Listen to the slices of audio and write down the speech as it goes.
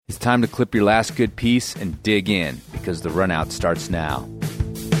It's time to clip your last good piece and dig in, because the RunOut starts now.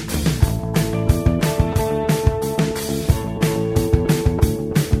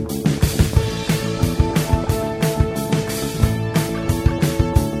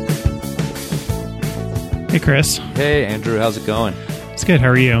 Hey, Chris. Hey, Andrew. How's it going? It's good. How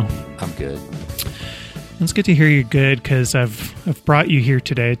are you? I'm good. It's good to hear you're good, because I've brought you here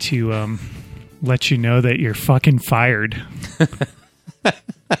today to let you know that you're fucking fired.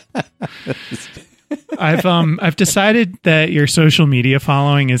 I've decided that your social media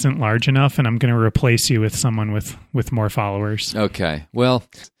following isn't large enough, and I'm going to replace you with someone with more followers. Okay. Well,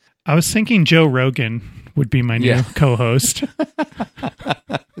 I was thinking Joe Rogan would be my new co-host.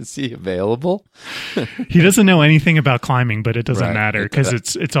 Is he available? He doesn't know anything about climbing, but it doesn't matter, because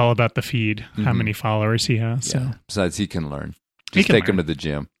it's all about the feed, how many followers he has. So. Yeah. Besides, he can learn. Just take him to the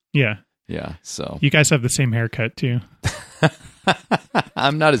gym. Yeah. Yeah. So you guys have the same haircut too.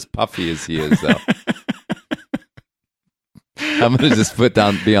 I'm not as puffy as he is, though. I'm going to just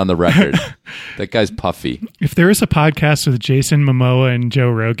be on the record. That guy's puffy. If there was a podcast with Jason Momoa and Joe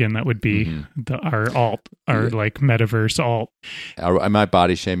Rogan, that would be our like metaverse alt. I might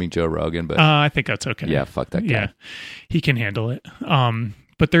body shaming Joe Rogan, but I think that's okay. Yeah, fuck that guy. Yeah, he can handle it.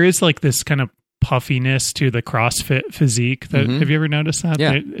 But there is like this kind of puffiness to the CrossFit physique. That have you ever noticed that?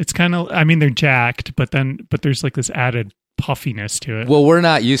 Yeah, it's kind of. I mean, they're jacked, but there's like this added puffiness to it. Well, we're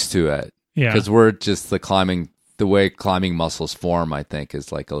not used to it. Yeah, because we're just the way climbing muscles form, I think,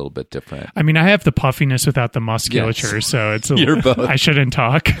 is like a little bit different. I mean, I have the puffiness without the musculature, so it's You're both. I shouldn't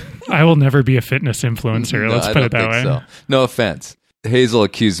talk. I will never be a fitness influencer. Let's put it that way. So. No offense. Hazel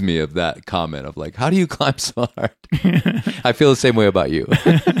accused me of that comment of like, how do you climb so hard? I feel the same way about you.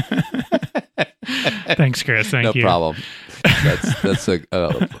 Thanks, Chris. Thank you. No problem. That's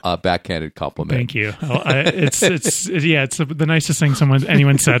a backhanded compliment. Thank you. It's the nicest thing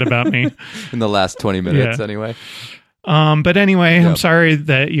anyone said about me in the last 20 minutes. Yeah. Anyway. But anyway, I'm sorry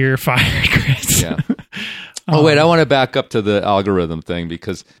that you're fired, Chris. Yeah. Oh wait, I want to back up to the algorithm thing,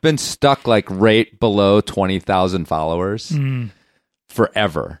 because I've been stuck like right below 20,000 followers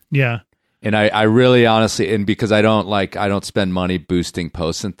forever. Yeah. And I really honestly, and because I don't spend money boosting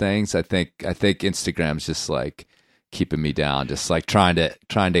posts and things, I think Instagram's just like keeping me down, just like trying to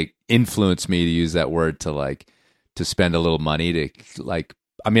influence me, to use that word, to spend a little money to like.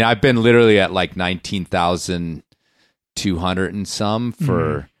 I mean, I've been literally at like 19,200 and some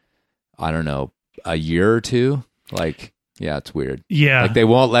for I don't know, a year or two. Like, yeah, it's weird. Yeah, like they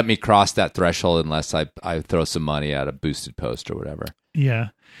won't let me cross that threshold unless I throw some money at a boosted post or whatever. Yeah.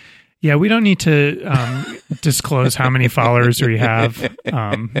 Yeah, we don't need to disclose how many followers we have,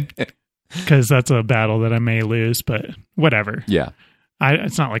 because that's a battle that I may lose, but whatever. Yeah.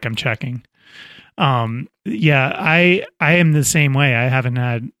 It's not like I'm checking. Yeah, I am the same way. I haven't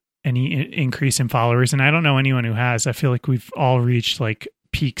had any increase in followers, and I don't know anyone who has. I feel like we've all reached like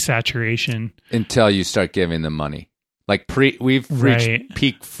peak saturation. Until you start giving them money. Like we've reached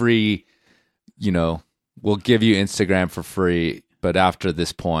peak free, we'll give you Instagram for free. But after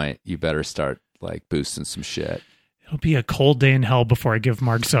this point, you better start like boosting some shit. It'll be a cold day in hell before I give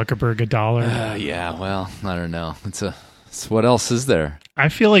Mark Zuckerberg $1. Yeah, well, I don't know. It's what else is there? I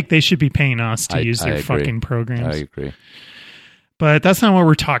feel like they should be paying us to use their fucking programs. I agree. But that's not what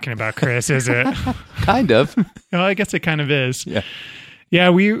we're talking about, Chris, is it? Kind of. Well, I guess it kind of is. Yeah.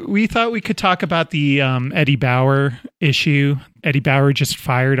 Yeah, we thought we could talk about the Eddie Bauer issue. Eddie Bauer just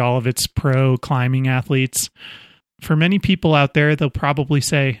fired all of its pro climbing athletes. For many people out there, they'll probably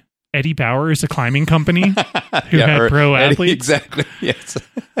say, Eddie Bauer is a climbing company who had pro athletes. Exactly. Yes.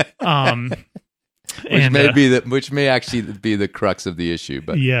 Which may actually be the crux of the issue,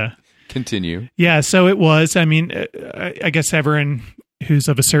 but yeah. Continue. Yeah, so it was. I mean, I guess everyone who's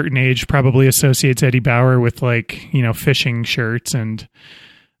of a certain age probably associates Eddie Bauer with like, fishing shirts and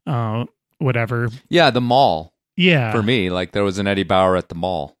whatever. Yeah, the mall. Yeah. For me, like there was an Eddie Bauer at the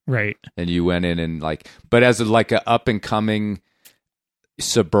mall. Right. And you went in and but as an up and coming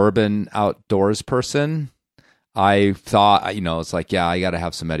suburban outdoors person, I thought, it's like, yeah, I got to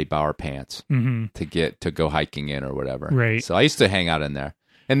have some Eddie Bauer pants to go hiking in or whatever. Right. So I used to hang out in there.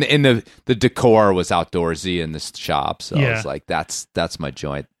 And the decor was outdoorsy in this shop. So I was like, that's my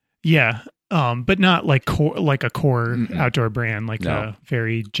joint. Yeah. But not like a core outdoor brand, like a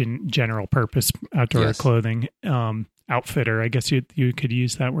very general purpose outdoor clothing outfitter. I guess you could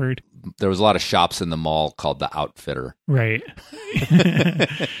use that word. There was a lot of shops in the mall called the Outfitter. Right.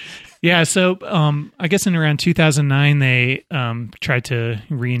 Yeah. So I guess in around 2009, they tried to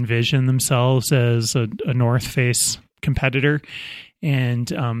re-envision themselves as a North Face competitor. And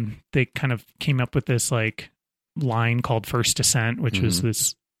they kind of came up with this like line called First Descent, which was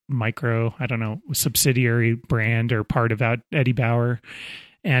this I don't know, subsidiary brand or part of Eddie Bauer.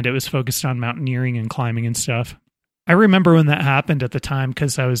 And it was focused on mountaineering and climbing and stuff. I remember when that happened at the time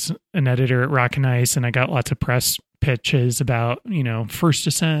because I was an editor at Rock and Ice and I got lots of press pitches about, First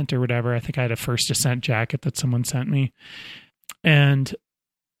Ascent or whatever. I think I had a First Ascent jacket that someone sent me. And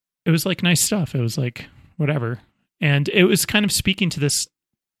it was like nice stuff. It was like whatever. And it was kind of speaking to this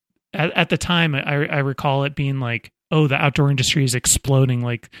at the time. I recall it being like, oh, the outdoor industry is exploding.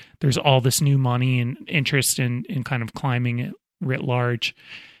 Like there's all this new money and interest in kind of climbing it writ large.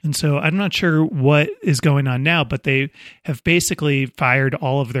 And so I'm not sure what is going on now, but they have basically fired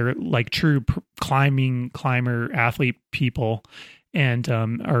all of their like true climber athlete people and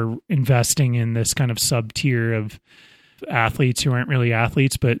are investing in this kind of sub tier of athletes who aren't really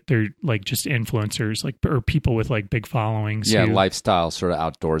athletes, but they're like just influencers, like, or people with like big followings. Yeah. Lifestyle sort of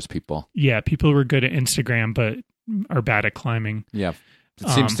outdoors people. Yeah. People who are good at Instagram, but are bad at climbing. Yeah. It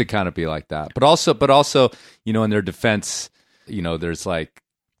seems to kind of be like that, but also, in their defense, there's like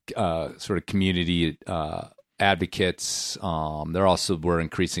sort of community advocates. They're also were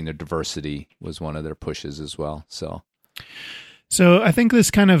increasing their diversity was one of their pushes as well. So I think this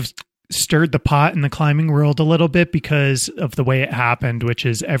kind of stirred the pot in the climbing world a little bit because of the way it happened, which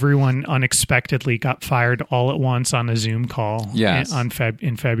is everyone unexpectedly got fired all at once on a Zoom call. Yes.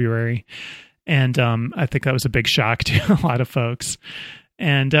 in February. And I think that was a big shock to a lot of folks.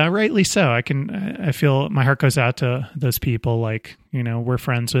 And rightly so. I feel my heart goes out to those people. Like, we're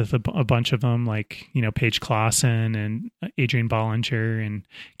friends with a bunch of them, like, Paige Clausen and Adrienne Bollinger and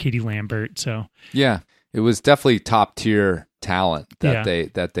Katie Lambert. So yeah, it was definitely top tier talent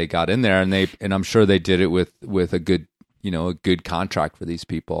that they got in there, and I'm sure they did it with a good a good contract for these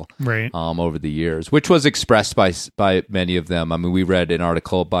people, right? Over the years, which was expressed by many of them. I mean, we read an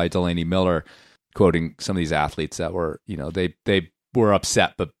article by Delaney Miller quoting some of these athletes that were they were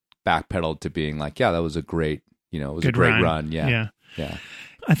upset but backpedaled to being like, yeah, that was a great it was good a great run. Yeah.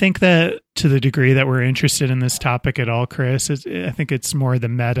 I think that to the degree that we're interested in this topic at all, Chris, I think it's more the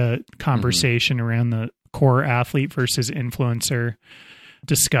meta conversation around the core athlete versus influencer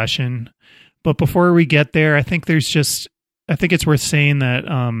discussion. But before we get there, I think it's worth saying that,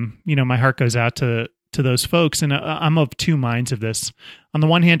 my heart goes out to those folks. And I'm of two minds of this. On the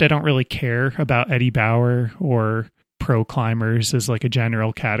one hand, I don't really care about Eddie Bauer or pro climbers as like a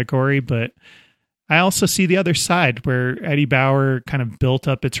general category, but I also see the other side where Eddie Bauer kind of built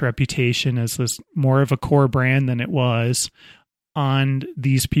up its reputation as this more of a core brand than it was on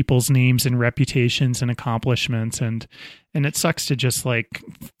these people's names and reputations and accomplishments. And it sucks to just like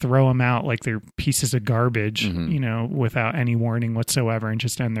throw them out like they're pieces of garbage, without any warning whatsoever and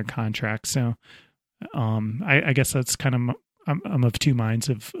just end their contract. So I guess that's kind of, I'm of two minds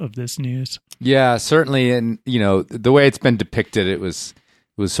of this news. Yeah, certainly. And, the way it's been depicted, it was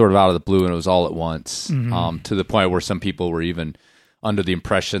sort of out of the blue and it was all at once, to the point where some people were even under the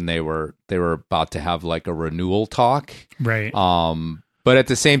impression they were about to have like a renewal talk. Right. But at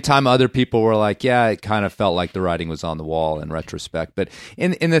the same time, other people were like, yeah, it kind of felt like the writing was on the wall in retrospect. But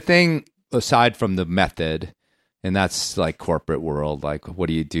in the thing, aside from the method, and that's like corporate world, like what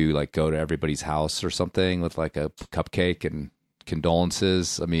do you do? Like go to everybody's house or something with like a cupcake and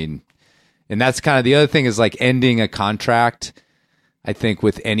condolences? I mean, and that's kind of the other thing is like ending a contract. I think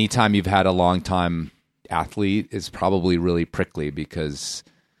with any time you've had a long time athlete is probably really prickly because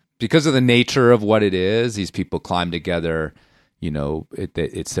of the nature of what it is. These people climb together,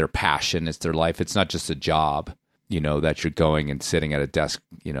 it's their passion, it's their life. It's not just a job, that you're going and sitting at a desk,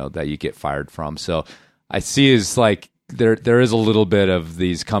 that you get fired from. So I see is like there is a little bit of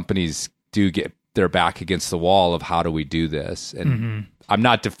these companies do get their back against the wall of how do we do this? And I'm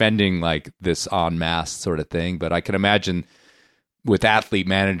not defending like this en masse sort of thing, but I can imagine with athlete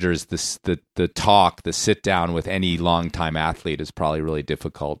managers, the sit down with any longtime athlete is probably really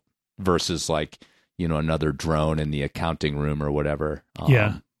difficult versus like, another drone in the accounting room or whatever.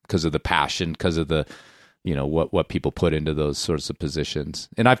 Because of the passion, because of the, what people put into those sorts of positions.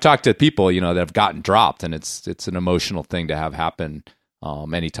 And I've talked to people, that have gotten dropped, and it's an emotional thing to have happen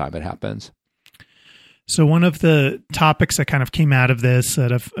anytime it happens. So one of the topics that kind of came out of this,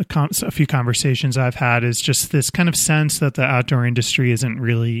 that a few conversations I've had, is just this kind of sense that the outdoor industry isn't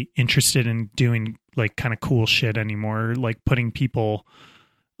really interested in doing like kind of cool shit anymore, like putting people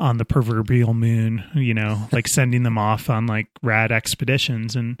on the proverbial moon, like sending them off on like rad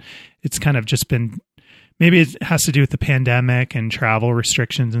expeditions. And it's kind of just been, maybe it has to do with the pandemic and travel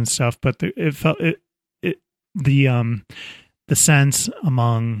restrictions and stuff, but the sense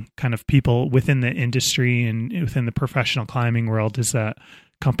among kind of people within the industry and within the professional climbing world is that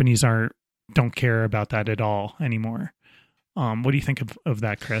companies don't care about that at all anymore. What do you think of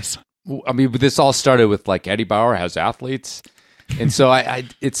that, Chris? I mean, this all started with like Eddie Bauer has athletes, and so I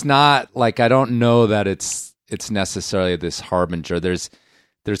it's not like I don't know that it's necessarily this harbinger. There's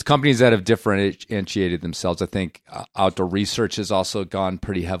companies that have differentiated themselves. I think Outdoor Research has also gone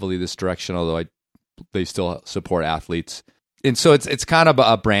pretty heavily this direction, although they still support athletes. And so it's kind of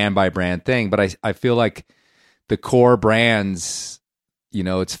a brand by brand thing. But I feel like the core brands,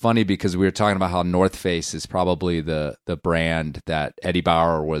 it's funny because we were talking about how North Face is probably the brand that Eddie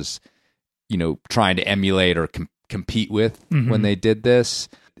Bauer was, trying to emulate or compete with when they did this.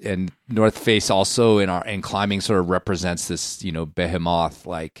 And North Face also in climbing sort of represents this, behemoth,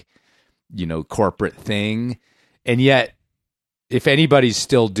 like, corporate thing. And yet, if anybody's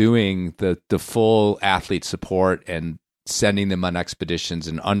still doing the full athlete support and sending them on expeditions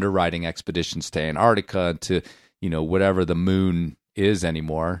and underwriting expeditions to Antarctica, to, whatever the moon is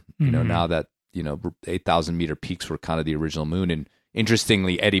anymore, now that, 8,000 meter peaks were kind of the original moon. And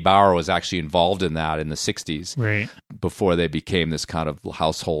interestingly, Eddie Bauer was actually involved in that in the 60s, right, before they became this kind of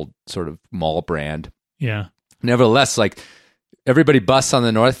household sort of mall brand. Yeah. Nevertheless, like, everybody busts on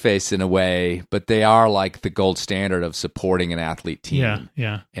the North Face in a way, but they are like the gold standard of supporting an athlete team.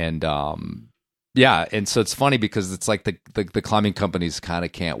 Yeah. And and so it's funny because it's like the climbing companies kind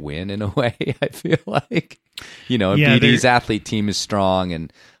of can't win in a way. I feel like, BD's athlete team is strong,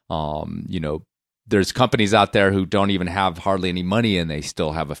 and there's companies out there who don't even have hardly any money, and they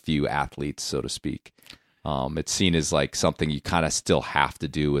still have a few athletes, so to speak. It's seen as like something you kind of still have to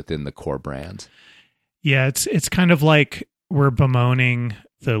do within the core brand. Yeah, it's kind of like we're bemoaning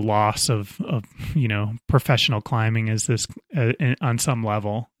the loss of professional climbing as this on some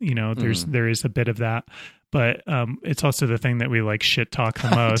level. There is a bit of that, but it's also the thing that we like shit talk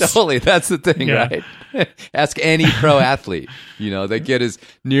the most. Totally, that's the thing, right? Ask any pro athlete. They get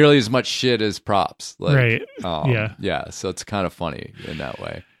nearly as much shit as props. Like, right. Yeah. So it's kind of funny in that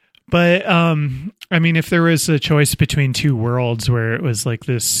way. But I mean, if there was a choice between two worlds where it was like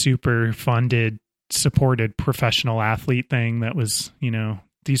this super funded, supported professional athlete thing that was,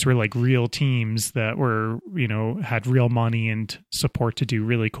 these were like real teams that were, had real money and support to do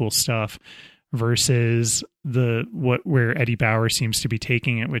really cool stuff, versus where Eddie Bauer seems to be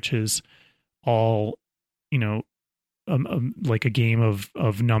taking it, which is all, like a game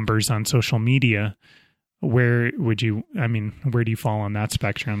of numbers on social media. Where do you fall on that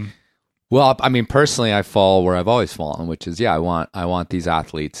spectrum? Well, I mean, personally, I fall where I've always fallen, which is, I want these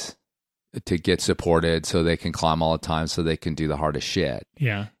athletes to get supported so they can climb all the time, so they can do the hardest shit.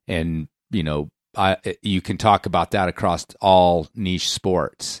 Yeah. And, you can talk about that across all niche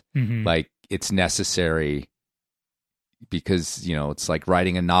sports. Mm-hmm. Like, it's necessary because, it's like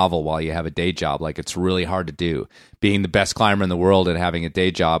writing a novel while you have a day job. Like, it's really hard to do. Being the best climber in the world and having a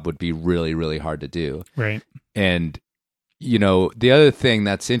day job would be really, really hard to do. Right. And, the other thing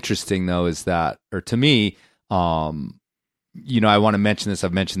that's interesting, though, is that, or to me, I want to mention this.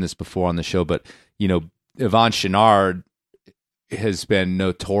 I've mentioned this before on the show, but, Yvon Chouinard has been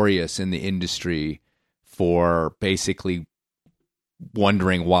notorious in the industry for basically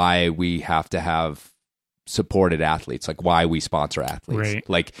wondering why we have to have supported athletes, like why we sponsor athletes. Right.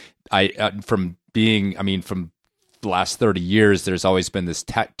 Like, from the last 30 years, there's always been this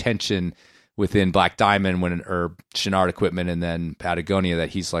tension within Black Diamond or Chouinard Equipment and then Patagonia that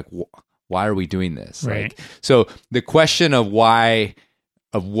he's like, why are we doing this? Right. Like, so the question of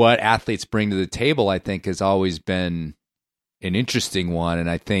what athletes bring to the table, I think, has always been an interesting one. And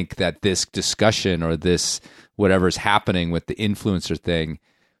I think that this discussion, or this whatever's happening with the influencer thing,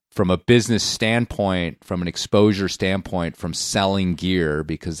 from a business standpoint, from an exposure standpoint, from selling gear,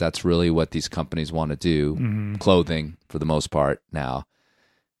 because that's really what these companies want to do, clothing for the most part now,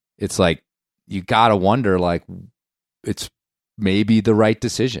 it's like, you got to wonder, like, it's maybe the right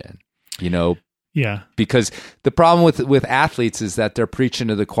decision, Yeah. Because the problem with athletes is that they're preaching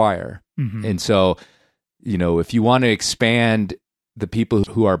to the choir. Mm-hmm. And so, if you want to expand the people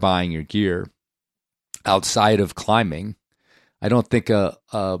who are buying your gear outside of climbing, I don't think an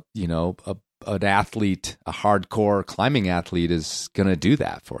athlete, a hardcore climbing athlete, is going to do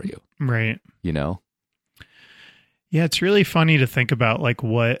that for you. Right. Yeah, it's really funny to think about, like,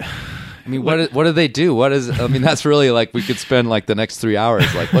 what do they do? That's really, like, we could spend like the next 3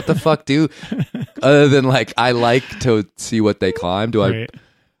 hours, like, what the fuck other than, like, I like to see what they climb. Do I,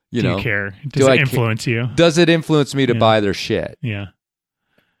 do you care? Does it influence you? Does it influence me to buy their shit? Yeah.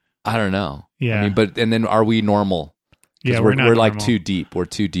 I don't know. Yeah. And then are we normal? Yeah, we're not like normal. too deep. We're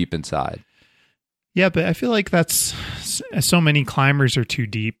too deep inside. Yeah, but I feel like that's so many climbers are too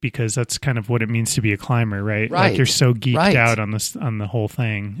deep, because that's kind of what it means to be a climber, right? Like, you're so geeked out on the whole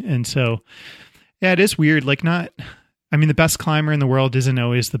thing. And so, yeah, it is weird. Like, I mean, the best climber in the world isn't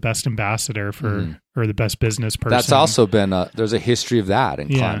always the best ambassador for, or the best business person. That's also been there's a history of that in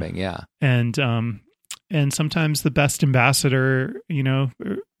climbing. Yeah. And sometimes the best ambassador,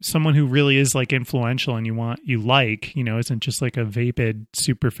 someone who really is like influential and isn't just like a vapid,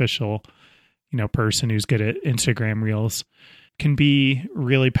 superficial, person who's good at Instagram reels, can be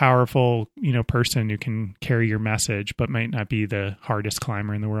really powerful, person who can carry your message, but might not be the hardest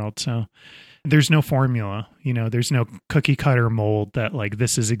climber in the world. So there's no formula, there's no cookie cutter mold that like,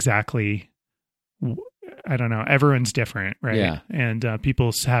 this is exactly, I don't know. Everyone's different, right? Yeah. And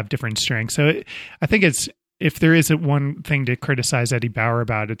people have different strengths. So I think if there is one thing to criticize Eddie Bauer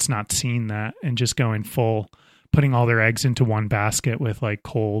about, it's not seeing that and just going putting all their eggs into one basket with like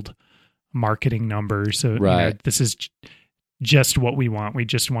cold marketing numbers. So this is just what we want. We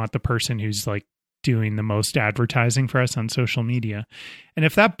just want the person who's like doing the most advertising for us on social media. And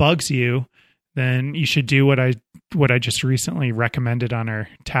if that bugs you, then you should do what I just recently recommended on our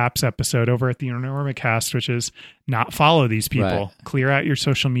TAPS episode over at the Enormocast, which is not follow these people. Right. Clear out your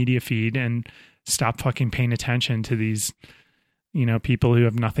social media feed and stop fucking paying attention to these, people who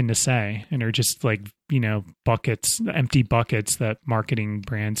have nothing to say and are just like, empty buckets that marketing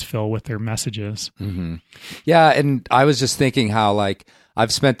brands fill with their messages. Mm-hmm. Yeah. And I was just thinking how like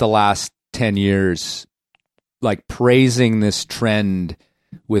I've spent the last 10 years like praising this trend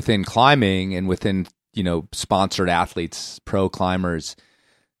within climbing and within, sponsored athletes, pro climbers,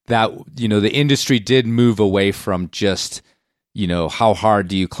 that, the industry did move away from just, how hard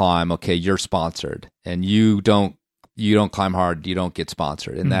do you climb? Okay, you're sponsored and you don't climb hard, you don't get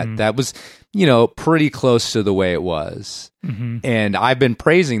sponsored. And that was, pretty close to the way it was. Mm-hmm. And I've been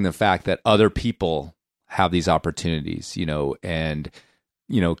praising the fact that other people have these opportunities, and,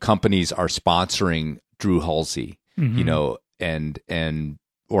 companies are sponsoring Drew Halsey, and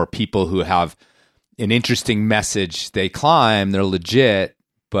or people who have an interesting message. They climb, they're legit,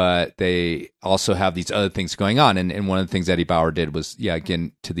 but they also have these other things going on. And one of the things Eddie Bauer did was,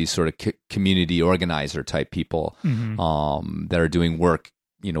 again, to these sort of community organizer type people that are doing work,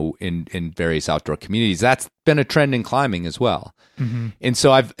 in various outdoor communities. That's been a trend in climbing as well. Mm-hmm. And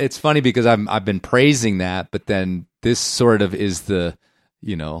so it's funny because I've been praising that, but then this sort of is the,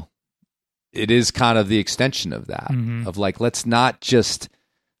 it is kind of the extension of that, of like, let's not just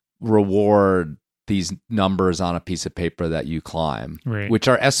reward these numbers on a piece of paper that you climb, which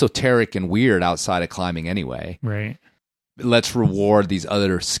are esoteric and weird outside of climbing anyway. Right. Let's reward these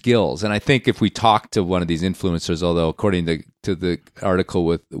other skills. And I think if we talk to one of these influencers, although according to the article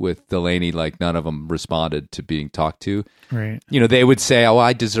with Delaney, like none of them responded to being talked to, right? They would say, "Oh,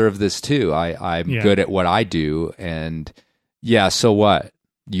 I deserve this too. I'm good at what I do." And so what?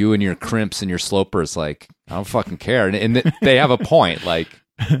 You and your crimps and your slopers, like, I don't fucking care. And they have a point. Like,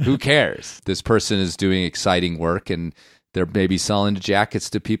 who cares? This person is doing exciting work and they're maybe selling jackets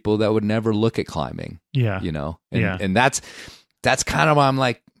to people that would never look at climbing. Yeah. And that's kind of why I'm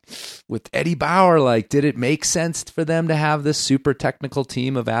like, with Eddie Bauer, like, did it make sense for them to have this super technical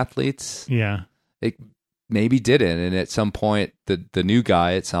team of athletes? Yeah. It maybe didn't. And at some point, the new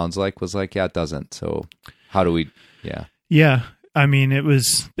guy, it sounds like, was like, it doesn't. So how do we, Yeah.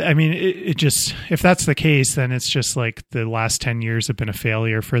 It just, if that's the case, then it's just like the last 10 years have been a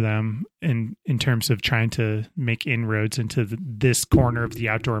failure for them in terms of trying to make inroads into this corner of the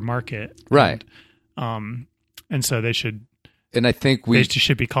outdoor market. Right. And so they should, and I think they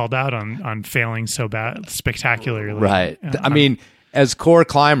should be called out on failing so bad, spectacularly. Right. I mean, as core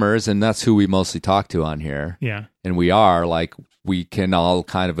climbers, and that's who we mostly talk to on here. Yeah. And we are like, we can all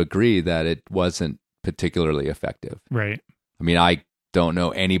kind of agree that it wasn't particularly effective. Right. I mean, I don't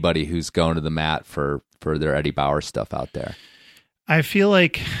know anybody who's going to the mat for their Eddie Bauer stuff out there. I feel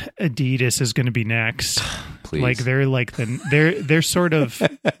like Adidas is going to be next. Please. Like they're sort of,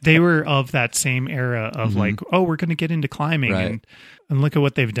 they were of that same era of like, oh, we're going to get into climbing, right. and look at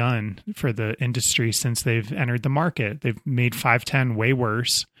what they've done for the industry since they've entered the market. They've made 510 way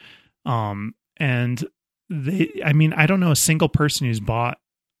worse. And I don't know a single person who's bought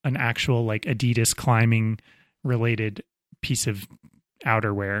an actual like Adidas climbing related piece of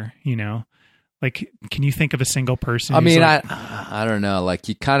outerwear, like, can you think of a single person? I mean, I don't know. Like,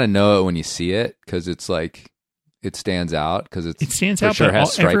 you kind of know it when you see it because it's like, it stands out because it stands out. Sure,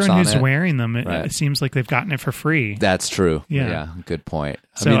 has stripes everyone who's on it. Wearing them, it seems like they've gotten it for free. That's true. Yeah, good point.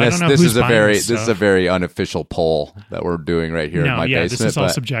 So I mean, this is a very unofficial poll that we're doing right here in my basement. This is all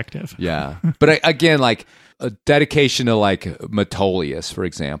subjective. Yeah, but again, like a dedication to like Metolius, for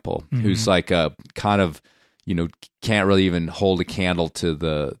example, who's like a kind of, can't really even hold a candle to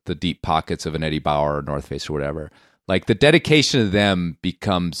the deep pockets of an Eddie Bauer or North Face or whatever. Like, the dedication to them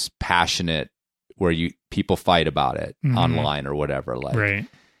becomes passionate where people fight about it online or whatever. Like, right.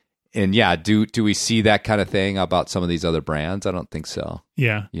 And yeah, do we see that kind of thing about some of these other brands? I don't think so.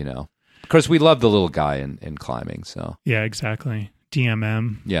 Yeah. Of course, we love the little guy in climbing. So yeah, exactly.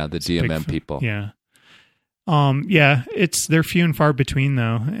 DMM. Yeah, the DMM people. Yeah. Yeah, they're few and far between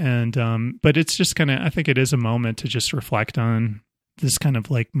though. And, but it's just I think it is a moment to just reflect on this kind of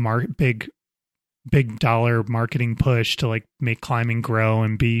like big dollar marketing push to like make climbing grow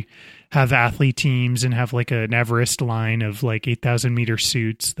and have athlete teams and have like an Everest line of like 8,000 meter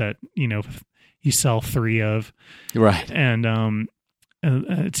suits that, you sell 3 of. Right. And,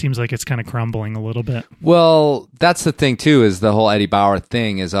 it seems like it's kind of crumbling a little bit. Well, that's the thing too, is the whole Eddie Bauer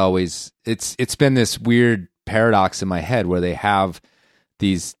thing is always, it's been this weird paradox in my head where they have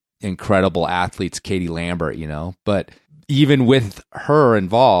these incredible athletes, Katie Lambert, but even with her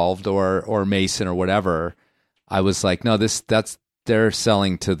involved or Mason or whatever, I was like, no, they're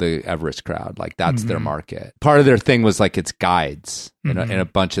selling to the Everest crowd. Like that's their market. Part of their thing was like it's guides and a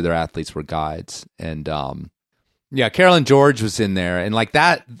bunch of their athletes were guides. And, yeah, Carolyn George was in there, and like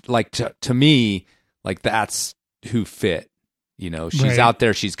that, like to me, like that's who fit. She's right. out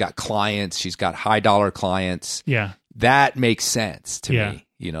there. She's got clients. She's got $high clients. Yeah, that makes sense to me.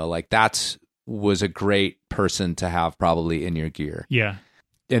 Like was a great person to have probably in your gear. Yeah,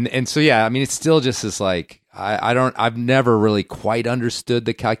 and so yeah, I mean, it's still just this like I've never really quite understood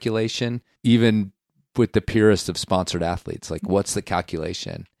the calculation, even with the purest of sponsored athletes. Like, what's the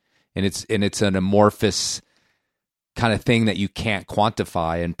calculation? And it's an amorphous kind of thing that you can't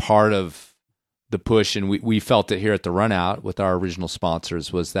quantify. And part of the push, and we felt it here at the RunOut with our original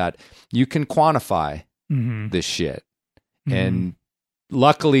sponsors, was that you can quantify this shit. And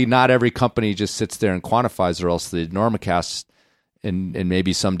luckily not every company just sits there and quantifies, or else the Normacast and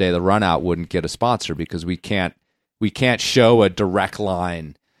maybe someday the RunOut wouldn't get a sponsor, because we can't show a direct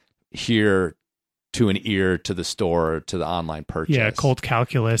line here to an ear to the store or to the online purchase. Yeah, cold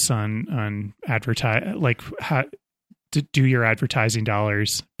calculus on advertise, like how do your advertising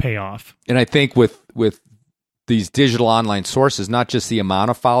dollars pay off? And I think with these digital online sources, not just the amount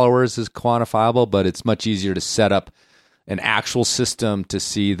of followers is quantifiable, but it's much easier to set up an actual system to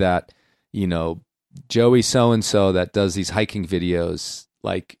see that, Joey so-and-so that does these hiking videos,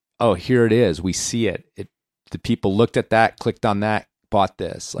 like, oh, here it is. We see it. The people looked at that, clicked on that, bought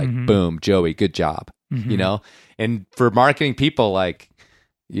this. Like, boom, Joey, good job. And for marketing people, like,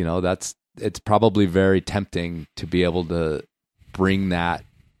 it's probably very tempting to be able to bring that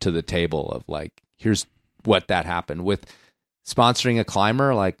to the table of like, here's what that happened with sponsoring a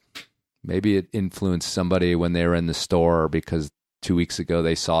climber. Like maybe it influenced somebody when they were in the store because 2 weeks ago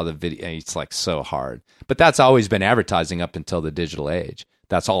they saw the video, and it's like so hard. But that's always been advertising up until the digital age.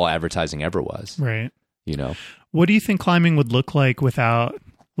 That's all advertising ever was. Right. What do you think climbing would look like without,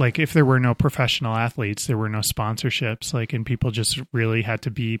 like, if there were no professional athletes, there were no sponsorships, like, and people just really had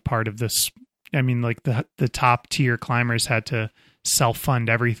to be part of this? I mean, like the top tier climbers had to self-fund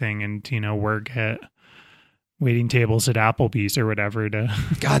everything and, work at waiting tables at Applebee's or whatever to.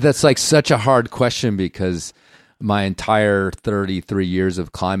 God, that's like such a hard question, because my entire 33 years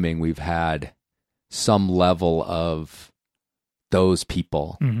of climbing, we've had some level of those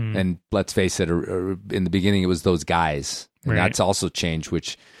people. And let's face it, in the beginning, it was those guys. And that's also changed,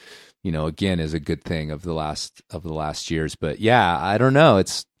 which, again, is a good thing of the last years. But yeah, I don't know.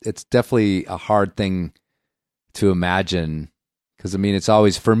 It's definitely a hard thing to imagine, because I mean, it's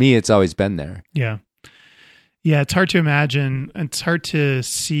always been there. Yeah. Yeah. It's hard to imagine. It's hard to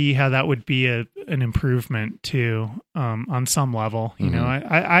see how that would be an improvement too, on some level.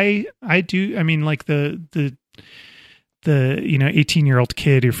 I do. I mean, like the 18-year-old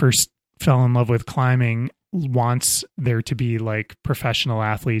kid who first fell in love with climbing wants there to be like professional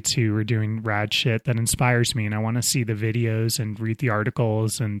athletes who are doing rad shit that inspires me. And I want to see the videos and read the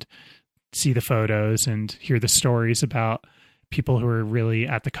articles and see the photos and hear the stories about people who are really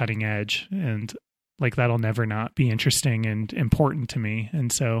at the cutting edge. And like, that'll never not be interesting and important to me.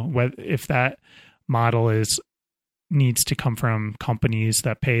 And so if that model needs to come from companies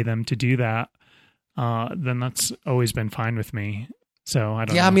that pay them to do that, then that's always been fine with me. So I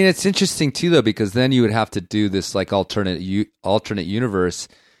don't know. I mean, it's interesting too, though, because then you would have to do this like alternate universe,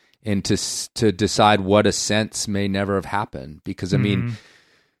 and to decide what ascents may never have happened. Because I mean,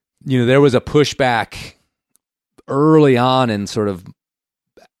 there was a pushback early on in sort of,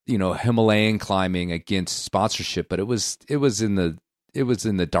 Himalayan climbing against sponsorship, but it was in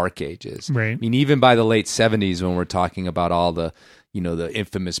the dark ages. Right. I mean, even by the late 70s, when we're talking about all the, the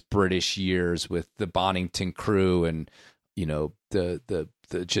infamous British years with the Bonington crew and, the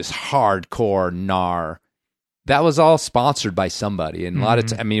just hardcore gnar, that was all sponsored by somebody. And a lot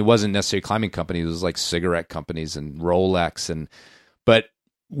of, I mean, it wasn't necessarily climbing companies. It was like cigarette companies and Rolex. But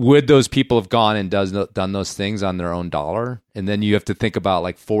would those people have gone and done those things on their own dollar? And then you have to think about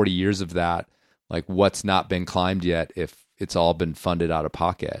like 40 years of that, like what's not been climbed yet if it's all been funded out of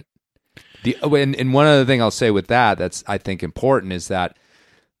pocket. And one other thing I'll say with that's I think important is that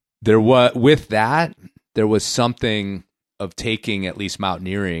there was something of taking at least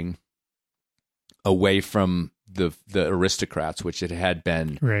mountaineering away from the aristocrats, which it had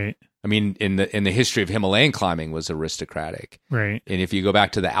been. Right. I mean, in the history of Himalayan climbing was aristocratic. Right. And if you go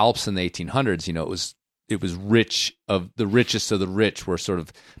back to the Alps in the 1800s, it was rich, of the richest of the rich were sort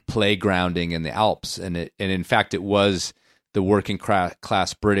of playgrounding in the Alps, and in fact it was the working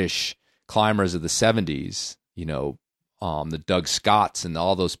class British climbers of the 70s, the Doug Scotts and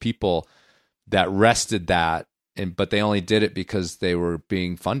all those people that wrested that, but they only did it because they were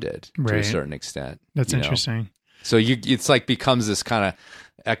being funded to a certain extent. That's interesting. So it's like becomes this kind of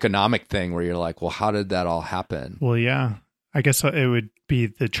economic thing where you're like, well, how did that all happen? Well, yeah, I guess it would be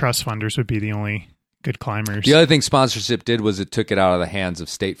the trust funders would be the only good climbers. The other thing sponsorship did was it took it out of the hands of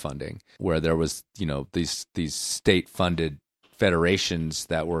state funding, where there was, these state funded federations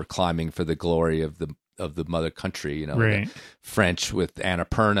that were climbing for the glory of the mother country, right. The French with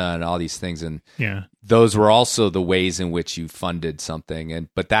Annapurna and all these things. And yeah, those were also the ways in which you funded something.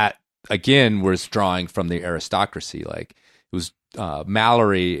 But that again was drawing from the aristocracy. Like it was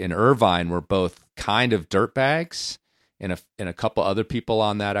Mallory and Irvine were both kind of dirtbags, and a couple other people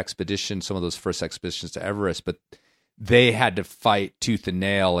on that expedition, some of those first expeditions to Everest, but they had to fight tooth and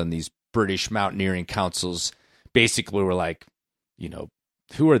nail, and these British mountaineering councils basically were like,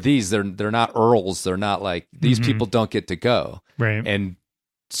 who are these? They're not earls. They're not like, these people don't get to go. Right. And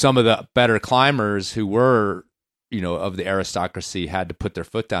some of the better climbers who were, of the aristocracy had to put their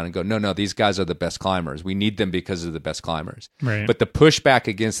foot down and go, no, these guys are the best climbers. We need them because of the best climbers. Right. But the pushback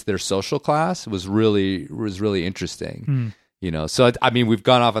against their social class was really interesting. So I mean, we've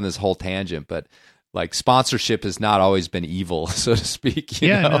gone off on this whole tangent, but like sponsorship has not always been evil, so to speak.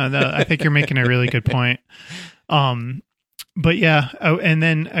 No, I think you're making a really good point. But yeah, and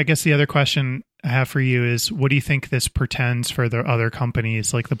then I guess the other question I have for you is, what do you think this portends for the other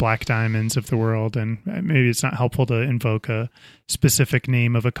companies like the Black Diamonds of the world? And maybe it's not helpful to invoke a specific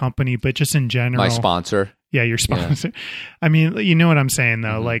name of a company, but just in general. My sponsor. Yeah, your sponsor. Yeah. I mean, you know what I'm saying,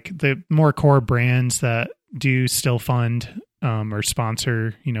 though. Like the more core brands that do still fund or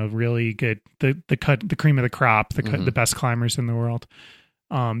sponsor, really good, the cream of the crop, the best climbers in the world.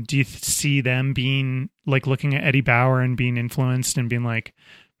 Do you see them being like looking at Eddie Bauer and being influenced and being like,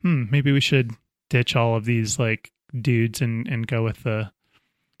 maybe we should ditch all of these like dudes and go with the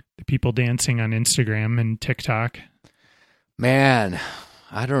people dancing on Instagram and TikTok? Man,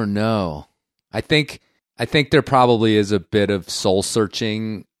 I don't know. I think there probably is a bit of soul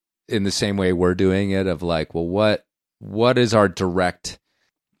searching in the same way we're doing it, of like, well, what is our direct,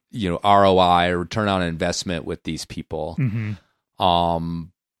 ROI or return on investment with these people?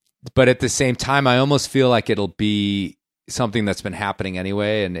 But at the same time, I almost feel like it'll be something that's been happening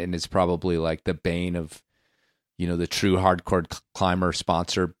anyway, and it's probably like the bane of, the true hardcore climber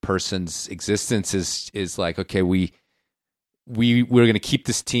sponsor person's existence is like, okay, we're going to keep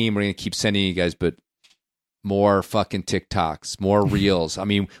this team, we're going to keep sending you guys, but more fucking TikToks, more reels. I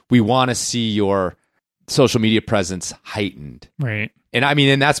mean, we want to see your social media presence heightened. Right. And I mean,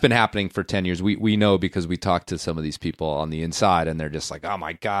 and that's been happening for 10 years. We know because we talked to some of these people on the inside, and they're just like, oh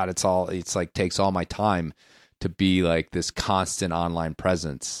my God, it's like takes all my time to be like this constant online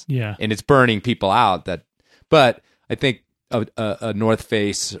presence. Yeah. And it's burning people out. But I think a North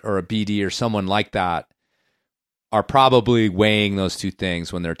Face or a BD or someone like that are probably weighing those two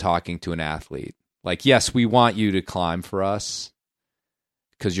things when they're talking to an athlete. Like, yes, we want you to climb for us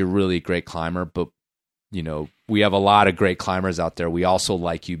because you're really a great climber, but we have a lot of great climbers out there. We also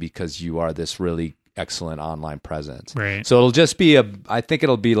like you because you are this really excellent online presence. Right. So it'll just be I think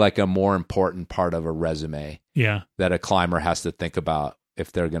it'll be like a more important part of a resume. Yeah. That a climber has to think about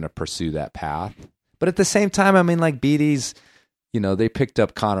if they're going to pursue that path. But at the same time, I mean, like BD's, they picked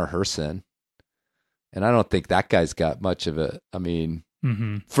up Connor Herson, and I don't think that guy's got much of a, I mean,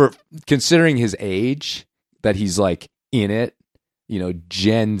 for considering his age, that he's like in it,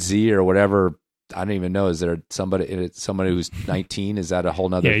 Gen Z or whatever. I don't even know. Is there somebody who's 19? Is that a whole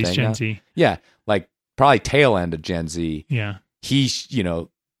nother thing? Yeah, he's Gen now? Z. Yeah, like probably tail end of Gen Z. Yeah, he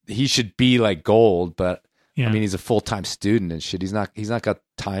should be like gold, but yeah. I mean, he's a full-time student and shit. He's not got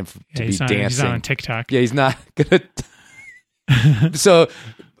time to be dancing. He's not on TikTok. Yeah, he's not gonna. So,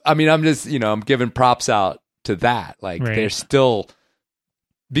 I mean, I'm just I'm giving props out to that. Like they're still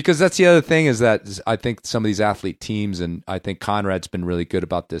Because that's the other thing is that I think some of these athlete teams, and I think Conrad's been really good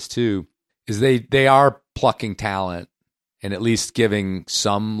about this too, is they are plucking talent and at least giving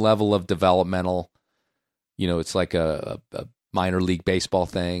some level of developmental, it's like a minor league baseball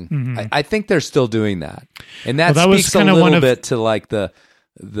thing. Mm-hmm. I think they're still doing that. And that speaks a little bit to like that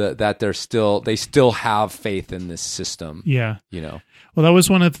they still have faith in this system. Yeah. Well, that was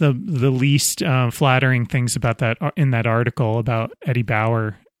one of the least flattering things about that in that article about Eddie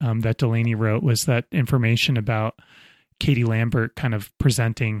Bauer that Delaney wrote, was that information about Katie Lambert kind of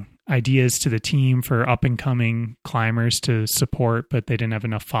presenting ideas to the team for up and coming climbers to support, but they didn't have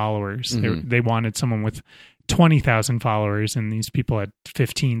enough followers. Mm-hmm. They wanted someone with 20,000 followers, and these people had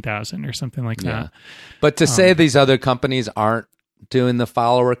 15,000 or something like that. But to say these other companies aren't doing the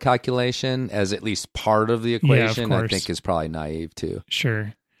follower calculation as at least part of the equation, I think is probably naive too.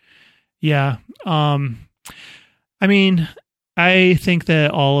 Sure. Yeah. I mean, I think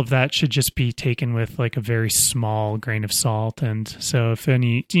that all of that should just be taken with like a very small grain of salt. And so if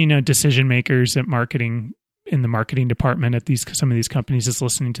any, decision makers at marketing, in the marketing department at some of these companies is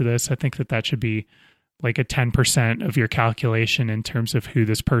listening to this, I think that should be like a 10% of your calculation in terms of who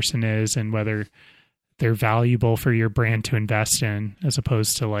this person is and whether they're valuable for your brand to invest in, as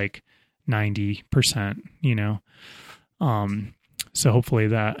opposed to like 90%, So hopefully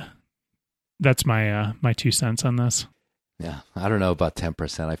that's my 2 cents on this. Yeah. I don't know about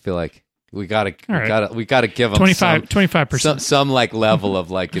 10%. I feel like we gotta give them 25%, some like level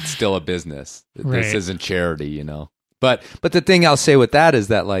of like, it's still a business. Right. This isn't charity, but the thing I'll say with that is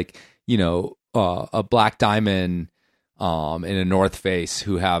that like, a Black Diamond, in a North Face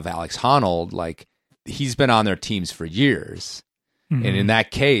who have Alex Honnold, like, he's been on their teams for years. Mm-hmm. And in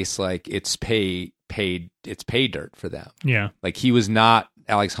that case, like it's pay dirt for them. Yeah. Like he was not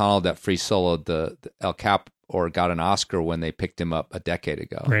Alex Honnold that free soloed the El Cap or got an Oscar when they picked him up a decade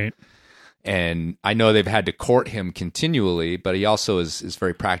ago. Right. And I know they've had to court him continually, but he also is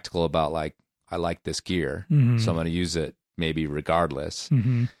very practical about like, I like this gear, mm-hmm. so I'm going to use it maybe regardless.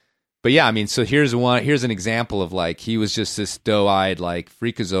 Mm-hmm. But yeah, I mean, so here's an example of like, he was just this doe-eyed like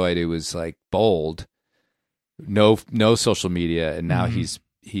freakazoid who was like bold, no social media, and now mm-hmm.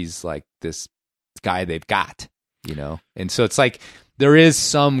 he's like this guy they've got, and so it's like there is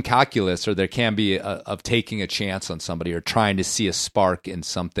some calculus, or there can be of taking a chance on somebody or trying to see a spark in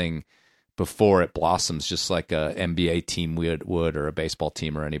something before it blossoms, just like a NBA team would or a baseball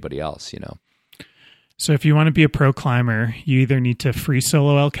team or anybody else, So if you want to be a pro climber, you either need to free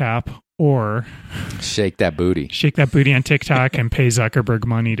solo El Cap or shake that booty on TikTok and pay Zuckerberg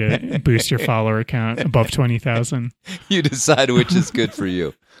money to boost your follower count above 20,000. You decide which is good for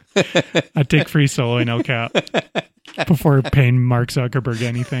you. I'd take free solo in El Cap before paying Mark Zuckerberg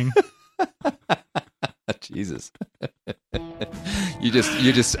anything. Jesus. You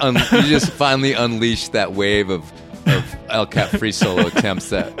just finally unleashed that wave of El Cap free solo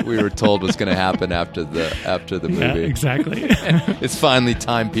attempts that we were told was going to happen after the movie. Yeah, exactly. It's finally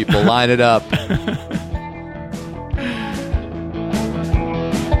time, people. Line it up.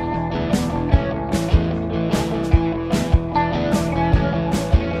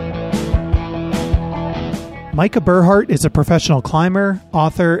 Majka Burhardt is a professional climber,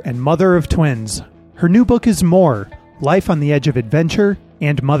 author, and mother of twins. Her new book is More: Life on the Edge of Adventure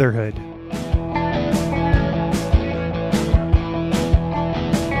and Motherhood.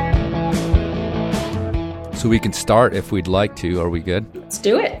 So we can start if we'd like to. Are we good? Let's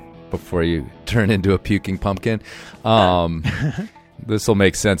do it. Before you turn into a puking pumpkin. This will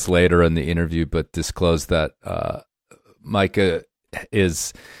make sense later in the interview, but disclose that Majka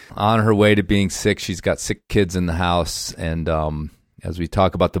is on her way to being sick. She's got sick kids in the house, and as we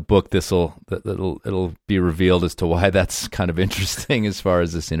talk about the book, it'll be revealed as to why that's kind of interesting as far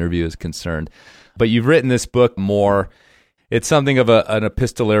as this interview is concerned. But you've written this book, More. It's something of an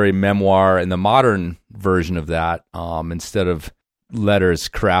epistolary memoir in the modern version of that. Instead of letters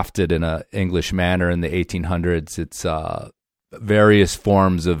crafted in an English manner in the 1800s, it's various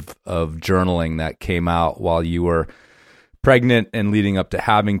forms of journaling that came out while you were pregnant and leading up to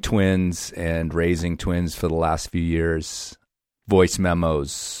having twins and raising twins for the last few years. Voice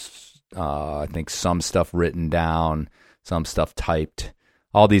memos, I think some stuff written down, some stuff typed,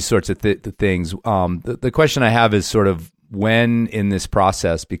 all these sorts of things. The question I have is sort of, when in this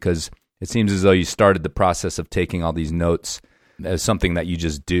process, because it seems as though you started the process of taking all these notes as something that you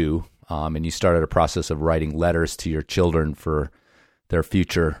just do, and you started a process of writing letters to your children for their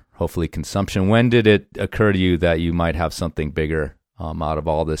future, hopefully, consumption. When did it occur to you that you might have something bigger out of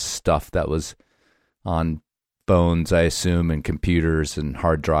all this stuff that was on phones, I assume, and computers and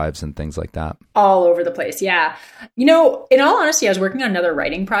hard drives and things like that. All over the place. Yeah. In all honesty, I was working on another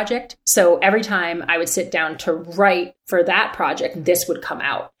writing project. So every time I would sit down to write for that project, this would come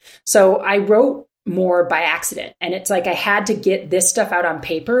out. So I wrote more by accident. And it's like I had to get this stuff out on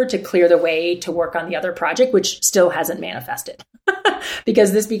paper to clear the way to work on the other project, which still hasn't manifested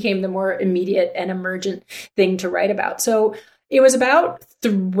because this became the more immediate and emergent thing to write about. So it was about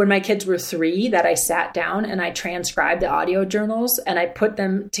when my kids were 3 that I sat down and I transcribed the audio journals and I put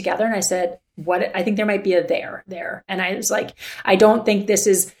them together and I said, I think there might be a there. And I was like, I don't think this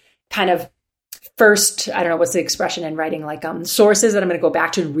is kind of first, I don't know, what's the expression in writing, like sources that I'm going to go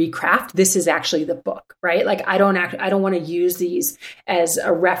back to and recraft. This is actually the book, right? Like I don't want to use these as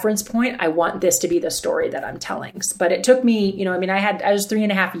a reference point. I want this to be the story that I'm telling. But it took me, I was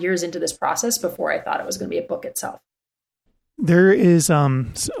 3.5 years into this process before I thought it was going to be a book itself. There is a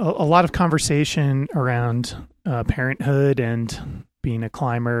lot of conversation around parenthood and being a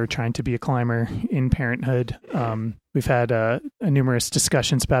climber, trying to be a climber in parenthood. We've had numerous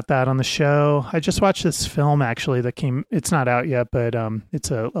discussions about that on the show. I just watched this film actually that it's not out yet, but it's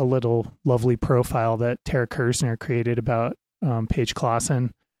a little lovely profile that Tara Kersner created about Paige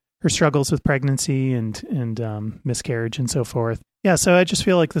Clausen, her struggles with pregnancy and miscarriage and so forth. Yeah, so I just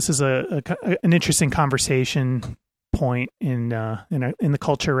feel like this is an interesting conversation point in the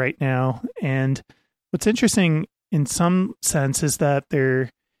culture right now. And what's interesting in some sense is that there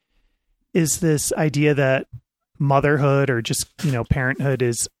is this idea that motherhood or just, parenthood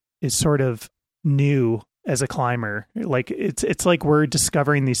is sort of new as a climber. Like it's like we're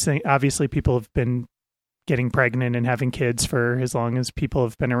discovering these things. Obviously people have been getting pregnant and having kids for as long as people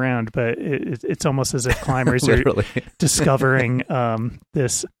have been around, but it's almost as if climbers are discovering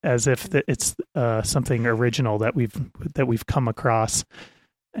this as if it's something original that we've come across.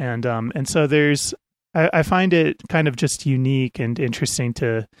 And so I find it kind of just unique and interesting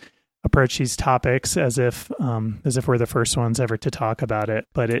to approach these topics as if we're the first ones ever to talk about it.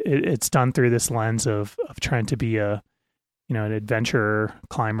 But it's done through this lens of trying to be an adventurer,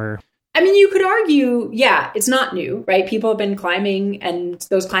 climber. I mean, you could argue, yeah, it's not new, right? People have been climbing and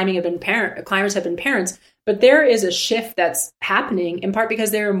those climbers have been parents, but there is a shift that's happening in part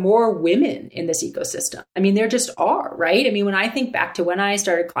because there are more women in this ecosystem. I mean, there just are, right? I mean, when I think back to when I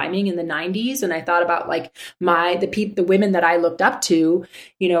started climbing in the 90s and I thought about like the women that I looked up to,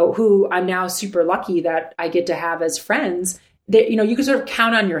 who I'm now super lucky that I get to have as friends, you can sort of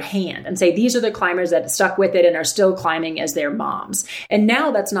count on your hand and say, these are the climbers that stuck with it and are still climbing as their moms. And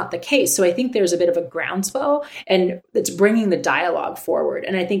now that's not the case. So I think there's a bit of a groundswell and it's bringing the dialogue forward.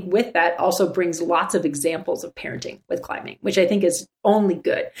 And I think with that also brings lots of examples of parenting with climbing, which I think is only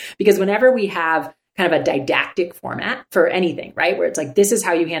good because whenever we have kind of a didactic format for anything, right? Where it's like, this is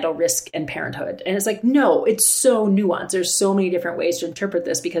how you handle risk and parenthood. And it's like, no, it's so nuanced. There's so many different ways to interpret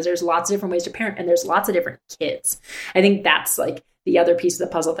this because there's lots of different ways to parent and there's lots of different kids. I think that's like the other piece of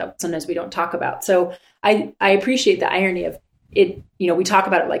the puzzle that sometimes we don't talk about. So I appreciate the irony of it. We talk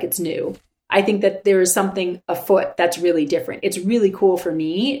about it like it's new. I think that there is something afoot that's really different. It's really cool for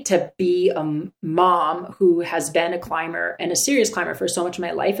me to be a mom who has been a climber and a serious climber for so much of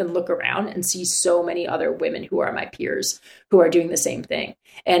my life and look around and see so many other women who are my peers who are doing the same thing.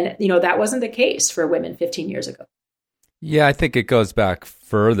 And, that wasn't the case for women 15 years ago. Yeah, I think it goes back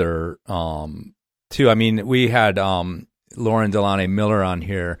further, too. I mean, we had Lauren Delaney Miller on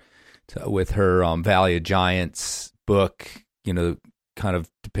here with her Valley of Giants book, kind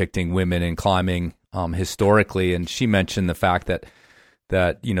of depicting women in climbing historically, and she mentioned the fact that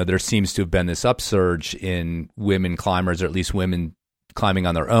there seems to have been this upsurge in women climbers, or at least women climbing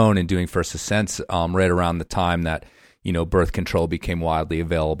on their own and doing first ascents right around the time that birth control became widely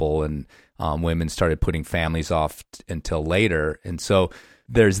available and women started putting families off until later. And so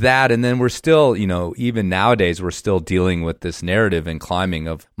there's that, and then we're still even nowadays we're still dealing with this narrative in climbing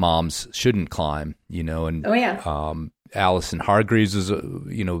of moms shouldn't climb, and oh yeah. Allison Hargreaves is,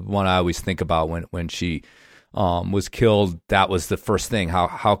 one I always think about when she was killed. That was the first thing.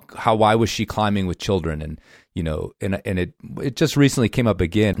 Why was she climbing with children? And it just recently came up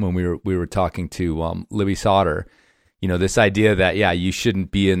again when we were talking to Libby Sauter. This idea that you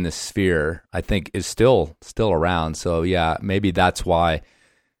shouldn't be in this sphere, I think, is still around. So yeah, maybe that's why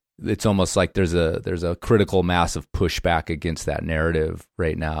it's almost like there's a critical mass of pushback against that narrative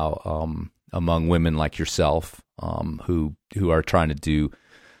right now among women like yourself. Who are trying to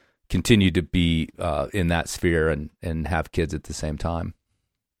continue to be in that sphere and have kids at the same time.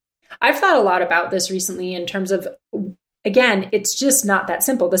 I've thought a lot about this recently in terms of again, it's just not that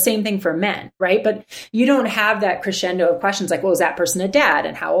simple. The same thing for men, right? But you don't have that crescendo of questions like, well, is that person a dad?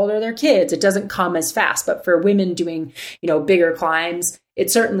 And how old are their kids? It doesn't come as fast. But for women doing, bigger climbs, it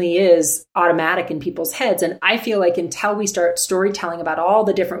certainly is automatic in people's heads. And I feel like until we start storytelling about all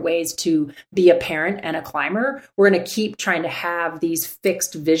the different ways to be a parent and a climber, we're going to keep trying to have these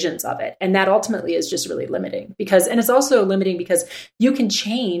fixed visions of it. And that ultimately is just really limiting and it's also limiting because you can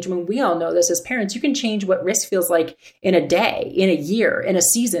change, when we all know this as parents, you can change what risk feels like in a day, in a year, in a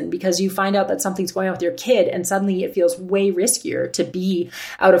season, because you find out that something's going on with your kid and suddenly it feels way riskier to be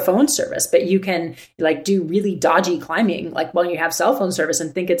out of phone service. But you can do really dodgy climbing, when you have cell phone service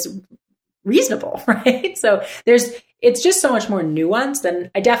and think it's reasonable, right? So it's just so much more nuanced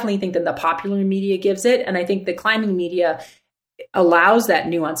than I definitely think than the popular media gives it. And I think the climbing media allows that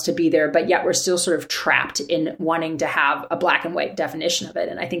nuance to be there, but yet we're still sort of trapped in wanting to have a black and white definition of it.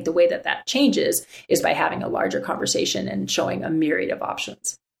 And I think the way that changes is by having a larger conversation and showing a myriad of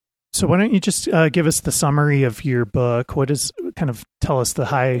options. So why don't you just give us the summary of your book? Tell us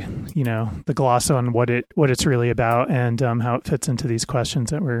the the gloss on what it's really about and how it fits into these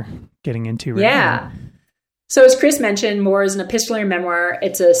questions that we're getting into right now. So as Chris mentioned, More is an epistolary memoir.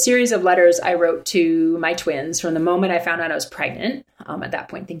 It's a series of letters I wrote to my twins from the moment I found out I was pregnant. At that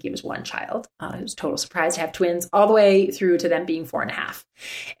point, thinking it was one child. It was a total surprise to have twins, all the way through to them being 4.5.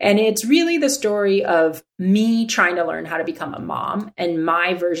 And it's really the story of me trying to learn how to become a mom and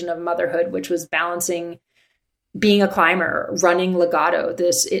my version of motherhood, which was balancing being a climber, running Legato,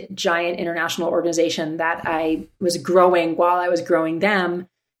 this giant international organization that I was growing while I was growing them,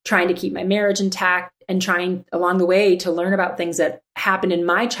 trying to keep my marriage intact and trying along the way to learn about things that happened in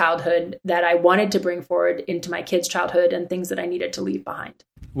my childhood that I wanted to bring forward into my kids' childhood and things that I needed to leave behind.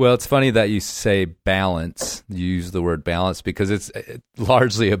 Well, it's funny that you say balance. You use the word balance because it's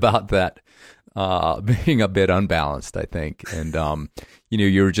largely about that being a bit unbalanced, I think. And,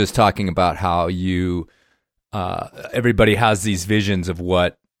 you were just talking about how everybody has these visions of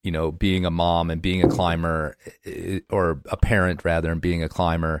what, being a mom and being a climber or a parent rather, and being a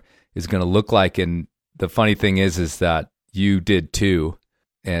climber is going to look like. And the funny thing is that you did too.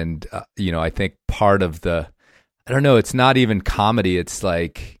 And, I think part of I don't know, it's not even comedy. It's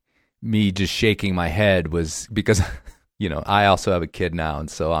like me just shaking my head was because, I also have a kid now. And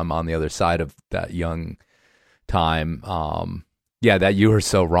so I'm on the other side of that young time. That you were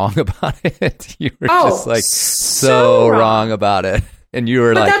so wrong about it. You were just like so wrong about it. And you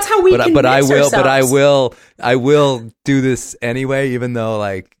were that's how we convince ourselves. I will do this anyway, even though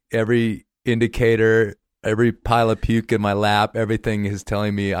like every indicator, every pile of puke in my lap, everything is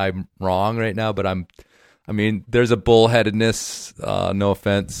telling me I'm wrong right now. But there's a bullheadedness, no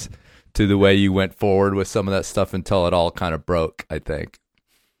offense to the way you went forward with some of that stuff until it all kind of broke, I think.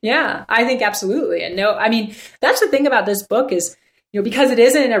 Yeah, I think absolutely. And that's the thing about this book is, because it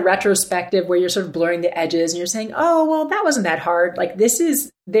isn't a retrospective where you're sort of blurring the edges and you're saying, oh, well, that wasn't that hard.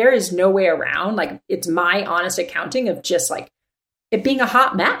 There is no way around. It's my honest accounting of just it being a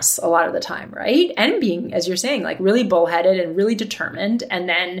hot mess a lot of the time, right? And being, as you're saying, really bullheaded and really determined, and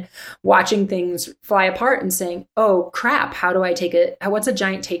then watching things fly apart and saying, oh, crap, how do I take it? What's a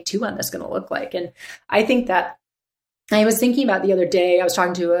giant take 2 on this going to look like? And I think that I was thinking about the other day, I was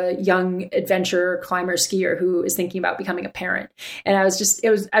talking to a young adventure climber skier who is thinking about becoming a parent. And I was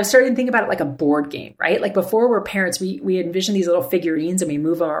starting to think about it like a board game, right? Like before we're parents, we envision these little figurines and we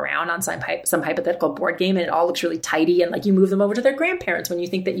move them around on some hypothetical board game and it all looks really tidy. And you move them over to their grandparents when you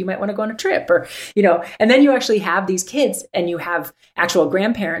think that you might want to go on a trip or, and then you actually have these kids and you have actual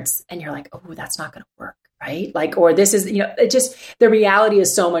grandparents and you're like, oh, that's not going to work. Right? Or this is, the reality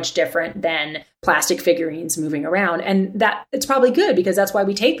is so much different than plastic figurines moving around. And that it's probably good because that's why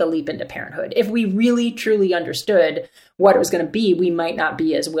we take the leap into parenthood. If we really truly understood what it was going to be, we might not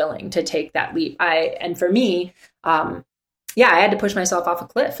be as willing to take that leap. And for me, I had to push myself off a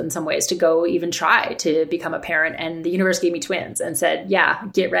cliff in some ways to go even try to become a parent. And the universe gave me twins and said, yeah,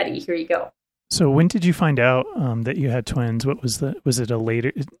 get ready. Here you go. So when did you find out that you had twins? What was it a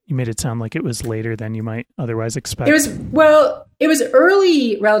later, you made it sound like it was later than you might otherwise expect. It was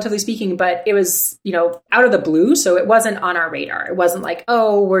early, relatively speaking, but it was, out of the blue. So it wasn't on our radar. It wasn't like,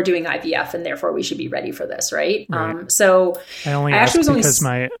 oh, we're doing IVF and therefore we should be ready for this. Right. So I only ask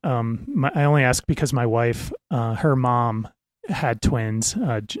because my wife, her mom had twins.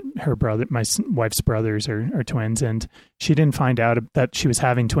 Her brother, my wife's brothers are twins. And she didn't find out that she was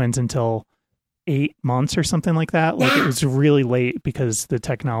having twins until 8 months or something like that. It was really late because the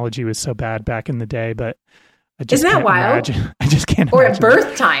technology was so bad back in the day. But Isn't that wild? I just can't Or imagine. at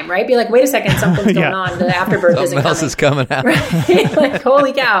birth time, right? Be like, wait a second, something's going on. The afterbirth isn't Something else is coming out. Right? Like,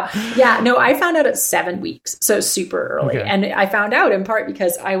 holy cow. Yeah, no, I found out at 7 weeks. So super early. Okay. And I found out in part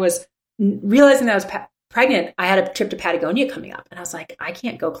because I was realizing that I was pregnant. I had a trip to Patagonia coming up. And I was like, I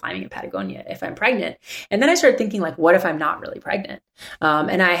can't go climbing in Patagonia if I'm pregnant. And then I started thinking, like, what if I'm not really pregnant?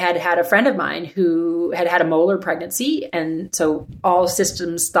 And I had a friend of mine who had a molar pregnancy. And so all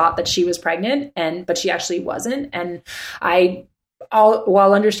systems thought that she was pregnant, but she actually wasn't. And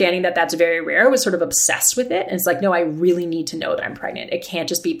while understanding that that's very rare, was sort of obsessed with it. And it's like, no, I really need to know that I'm pregnant. It can't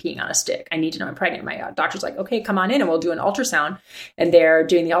just be peeing on a stick. I need to know I'm pregnant. My doctor's like, okay, come on in and we'll do an ultrasound. And they're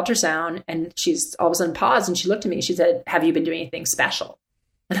doing the ultrasound and she's all of a sudden paused and she looked at me and she said, have you been doing anything special?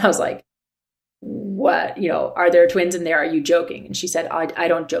 And I was like, what, are there twins in there? Are you joking? And she said, I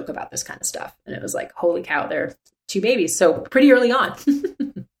don't joke about this kind of stuff. And it was like, holy cow, they're 2 babies. So pretty early on.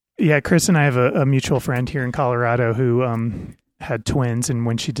 Yeah. Chris and I have a mutual friend here in Colorado who, had twins, and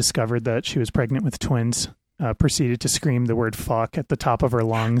when she discovered that she was pregnant with twins, proceeded to scream the word "fuck" at the top of her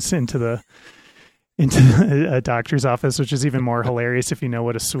lungs into a doctor's office, which is even more hilarious if you know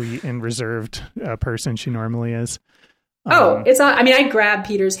what a sweet and reserved person she normally is. It's not. I mean, I grabbed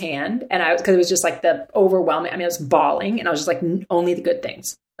Peter's hand, and because it was just like the overwhelming. I mean, I was bawling, and I was just like, only the good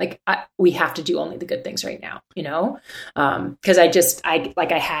things. Like we have to do only the good things right now, because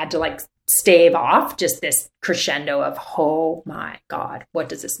I had to like stave off just this crescendo of, oh my God, what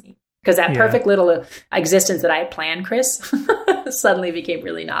does this mean? Because that perfect little existence that I had planned, Chris, suddenly became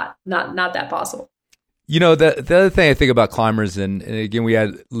really not that possible. The other thing I think about climbers, and again, we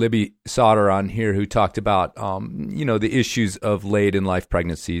had Libby Sauter on here who talked about, the issues of late in life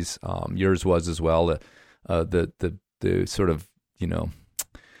pregnancies. Yours was as well, the sort of,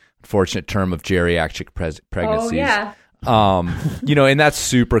 unfortunate term of geriatric pregnancies. Oh, yeah. And that's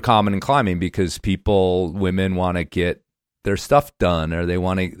super common in climbing because women want to get their stuff done, or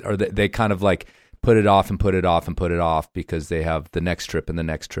they kind of like put it off and put it off and put it off because they have the next trip and the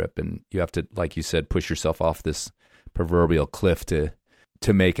next trip. And you have to, like you said, push yourself off this proverbial cliff to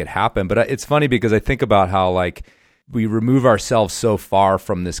make it happen. But it's funny because I think about how like we remove ourselves so far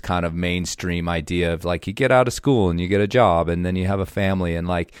from this kind of mainstream idea of like you get out of school and you get a job and then you have a family, and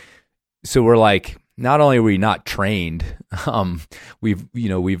like, so we're like, not only are we not trained,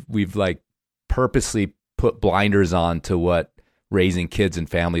 we've like purposely put blinders on to what raising kids and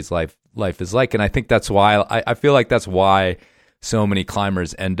families life is like. And I think that's why I feel like that's why so many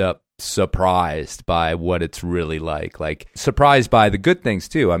climbers end up surprised by what it's really like surprised by the good things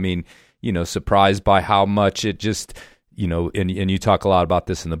too. I mean, surprised by how much it just, and you talk a lot about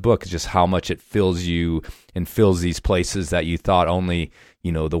this in the book, just how much it fills you and fills these places that you thought only,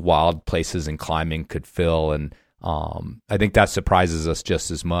 the wild places in climbing could fill. And I think that surprises us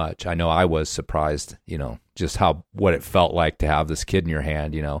just as much. I know I was surprised, just what it felt like to have this kid in your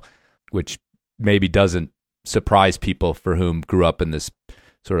hand, which maybe doesn't surprise people for whom grew up in this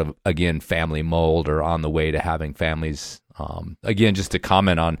sort of, again, family mold or on the way to having families. Again, just to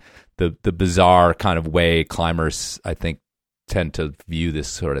comment on the bizarre kind of way climbers, I think, tend to view this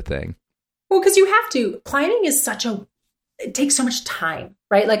sort of thing. Well, because you have to. Climbing is it takes so much time,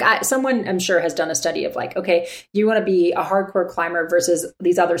 right? Like someone I'm sure has done a study of like, okay, you want to be a hardcore climber versus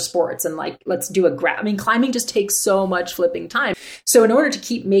these other sports. And like, let's do climbing just takes so much flipping time. So in order to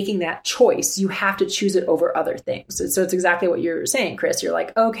keep making that choice, you have to choose it over other things. So it's exactly what you're saying, Chris. You're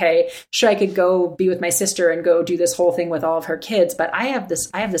like, okay, sure, I could go be with my sister and go do this whole thing with all of her kids, but I have this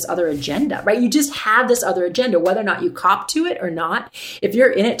other agenda, right? You just have this other agenda, whether or not you cop to it or not. If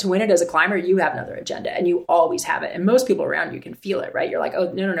you're in it to win it as a climber, you have another agenda and you always have it. And most people around you can feel it, right? You're like, oh,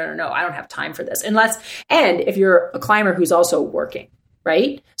 no, I don't have time for this. And if you're a climber who's also working,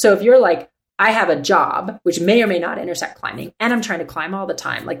 right? So if you're like, I have a job, which may or may not intersect climbing, and I'm trying to climb all the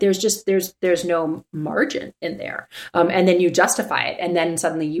time. Like there's no margin in there. And then you justify it. And then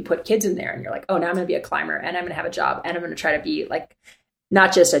suddenly you put kids in there and you're like, oh, now I'm going to be a climber and I'm going to have a job and I'm going to try to be like,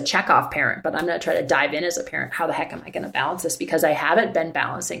 not just a checkoff parent, but I'm going to try to dive in as a parent. How the heck am I going to balance this? Because I haven't been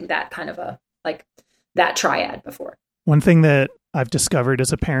balancing that kind of that triad before. One thing that I've discovered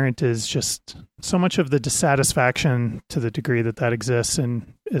as a parent is just so much of the dissatisfaction, to the degree that exists,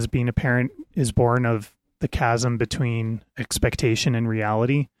 and as being a parent, is born of the chasm between expectation and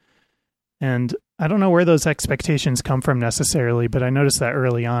reality. And I don't know where those expectations come from necessarily, but I noticed that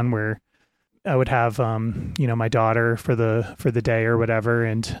early on, where I would have, my daughter for the day or whatever,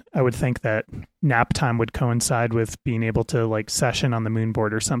 and I would think that nap time would coincide with being able to like session on the moon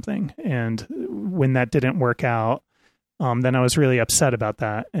board or something. And when that didn't work out, then I was really upset about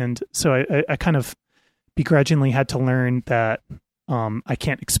that. And so I kind of begrudgingly had to learn that I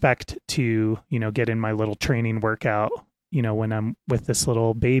can't expect to, get in my little training workout, when I'm with this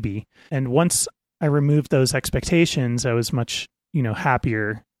little baby. And once I removed those expectations, I was much,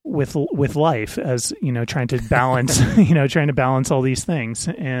 happier with life as, trying to balance all these things.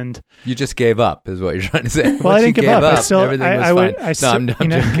 And you just gave up is what you're trying to say. Well, I didn't give up. I still, everything was fine. I'm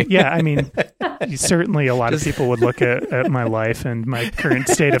joking. Yeah. I mean, certainly a lot of people would look at my life and my current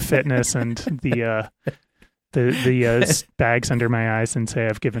state of fitness and the bags under my eyes and say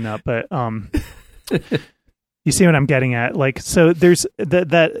I've given up. But, you see what I'm getting at? Like, so there's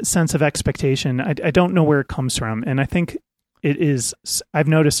that sense of expectation. I don't know where it comes from. And I think it is, I've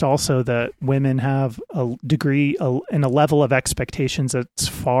noticed also that women have a degree and a level of expectations that's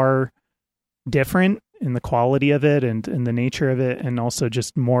far different in the quality of it and in the nature of it. And also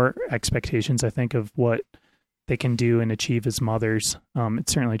just more expectations, I think, of what they can do and achieve as mothers.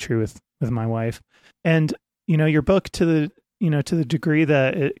 It's certainly true with my wife. And, your book to the degree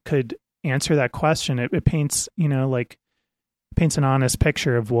that it could answer that question, it paints, paints an honest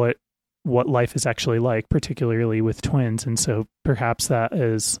picture of what life is actually like, particularly with twins. And so perhaps that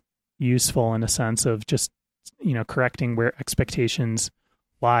is useful in a sense of just, correcting where expectations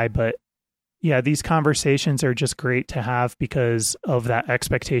lie. But yeah, these conversations are just great to have because of that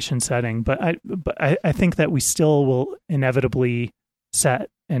expectation setting. But I think that we still will inevitably set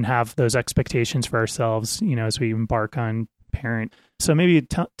and have those expectations for ourselves, as we embark on parent. So maybe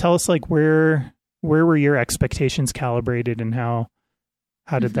tell us like where were your expectations calibrated and how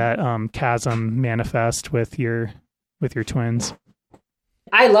did that chasm manifest with your twins?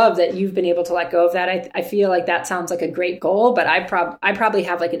 I love that you've been able to let go of that. I feel like that sounds like a great goal, but I probably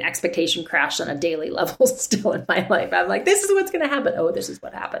have like an expectation crash on a daily level still in my life. I'm like, this is what's going to happen. Oh, this is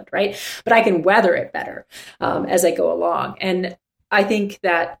what happened. Right. But I can weather it better as I go along. And I think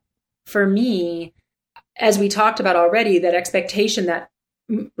that for me, as we talked about already, that expectation that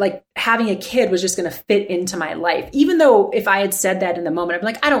like having a kid was just going to fit into my life. Even though if I had said that in the moment, I'm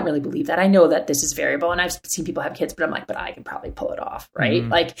like, I don't really believe that. I know that this is variable and I've seen people have kids, but I'm like, but I can probably pull it off. Right.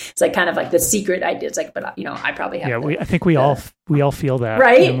 Mm-hmm. Like, it's like kind of like the secret idea. It's like, but I probably have. Yeah. I think we all feel that.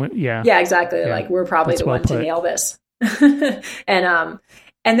 Right. Yeah, exactly. Yeah. Like we're probably the one to nail this. And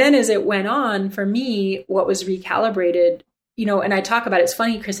then as it went on for me, what was recalibrated, and I talk about it. It's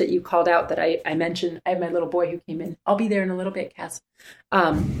funny, Chris, that you called out that I mentioned, I have my little boy who came in. I'll be there in a little bit, Cass.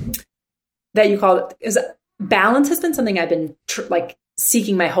 That you called it, is balance has been something I've been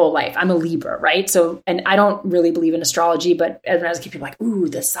seeking my whole life. I'm a Libra, right? So, and I don't really believe in astrology, but as I was a kid, people are like, ooh,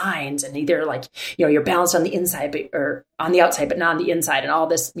 the signs, and either like, you're balanced on the inside, or on the outside, but not on the inside, and all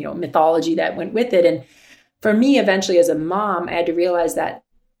this, mythology that went with it. And for me, eventually as a mom, I had to realize that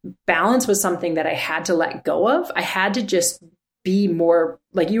balance was something that I had to let go of. I had to just be more,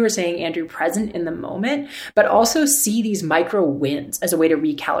 like you were saying, Andrew, present in the moment, but also see these micro wins as a way to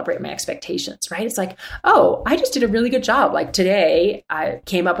recalibrate my expectations, right? It's like, oh, I just did a really good job. Like today, I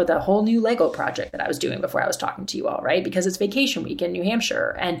came up with a whole new Lego project that I was doing before I was talking to you all, right? Because it's vacation week in New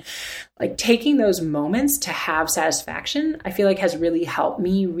Hampshire. And like taking those moments to have satisfaction, I feel like has really helped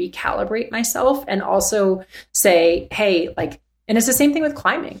me recalibrate myself and also say, hey, like, and it's the same thing with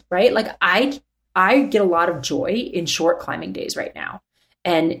climbing, right? Like I get a lot of joy in short climbing days right now.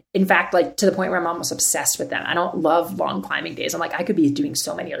 And in fact, like to the point where I'm almost obsessed with them. I don't love long climbing days. I'm like, I could be doing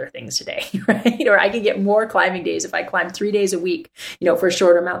so many other things today, right? Or I could get more climbing days if I climb 3 days a week, for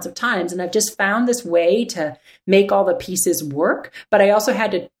short amounts of times. And I've just found this way to make all the pieces work. But I also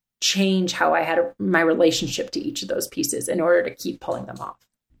had to change how I had my relationship to each of those pieces in order to keep pulling them off.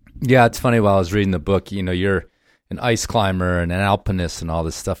 Yeah, it's funny. While I was reading the book, you're an ice climber and an alpinist and all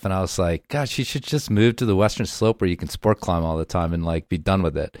this stuff. And I was like, gosh, you should just move to the Western Slope where you can sport climb all the time and like be done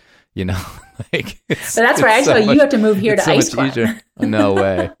with it. Like, so that's where I tell you have to move here to ice climb. No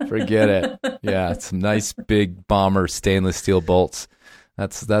way. Forget it. Yeah. Some nice big bomber stainless steel bolts.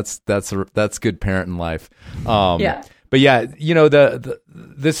 That's good parenting life. Yeah. But yeah,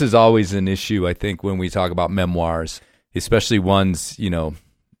 this is always an issue, I think, when we talk about memoirs, especially ones,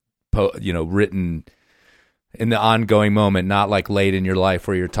 written in the ongoing moment, not like late in your life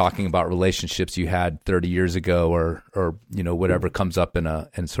where you're talking about relationships you had 30 years ago or whatever comes up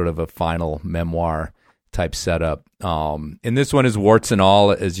in sort of a final memoir type setup. And this one is warts and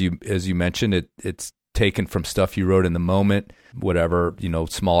all, as you mentioned. It's taken from stuff you wrote in the moment, whatever,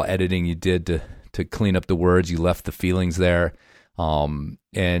 small editing you did to clean up the words, you left the feelings there.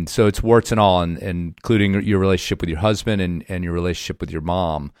 And so it's warts and all, and including your relationship with your husband and your relationship with your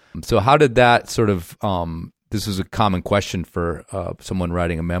mom. So how did that sort of, this is a common question for someone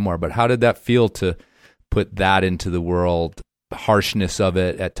writing a memoir, but how did that feel to put that into the world, the harshness of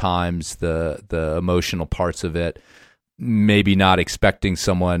it at times, the emotional parts of it, maybe not expecting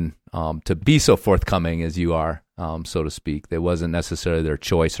someone to be so forthcoming as you are, so to speak. That wasn't necessarily their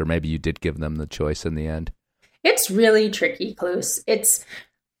choice, or maybe you did give them the choice in the end. It's really tricky, Kloos. It's,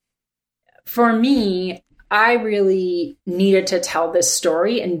 for me, I really needed to tell this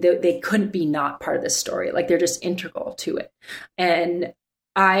story, and they couldn't be not part of this story. Like, they're just integral to it. And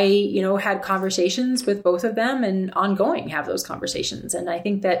I, had conversations with both of them, and ongoing have those conversations. And I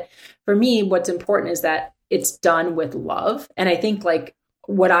think that for me, what's important is that it's done with love. And I think like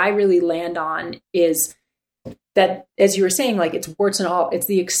what I really land on is that, as you were saying, like, it's warts and all, it's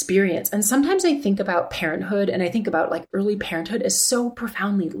the experience. And sometimes I think about parenthood, and I think about like early parenthood as so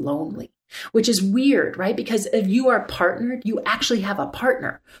profoundly lonely, which is weird, right? Because if you are partnered, you actually have a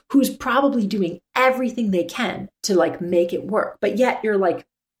partner who's probably doing everything they can to like make it work. But yet you're like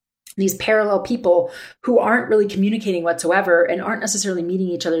these parallel people who aren't really communicating whatsoever and aren't necessarily meeting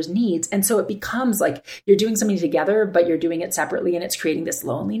each other's needs. And so it becomes like you're doing something together, but you're doing it separately, and it's creating this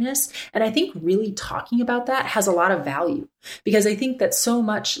loneliness. And I think really talking about that has a lot of value, because I think that so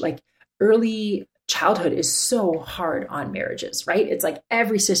much like early childhood is so hard on marriages, right? It's like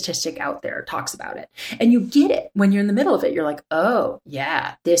every statistic out there talks about it. And you get it when you're in the middle of it. You're like, oh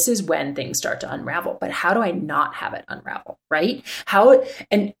yeah, this is when things start to unravel. But how do I not have it unravel, right?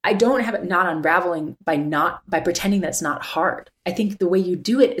 And I don't have it not unraveling by pretending that it's not hard. I think the way you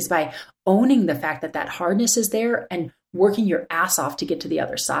do it is by owning the fact that hardness is there and working your ass off to get to the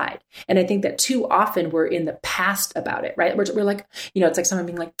other side. And I think that too often we're in the past about it, right? We're like, it's like someone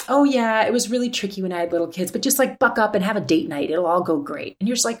being like, oh yeah, it was really tricky when I had little kids, but just like buck up and have a date night. It'll all go great. And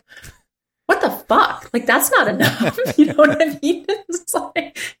you're just like, what the fuck? Like, that's not enough. You know what I mean? It's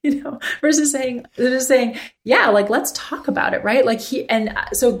like, versus saying, yeah, like, let's talk about it. Right. Like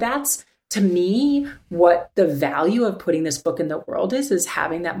so that's, to me, what the value of putting this book in the world is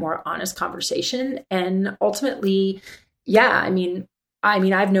having that more honest conversation. And ultimately, yeah, I mean,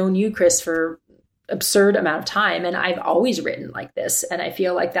 I've known you, Chris, for absurd amount of time, and I've always written like this. And I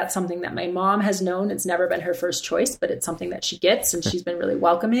feel like that's something that my mom has known. It's never been her first choice, but it's something that she gets, and she's been really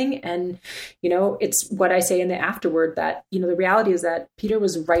welcoming. And, it's what I say in the afterword that, the reality is that Peter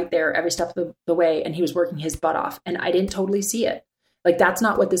was right there every step of the way, and he was working his butt off, and I didn't totally see it. Like, that's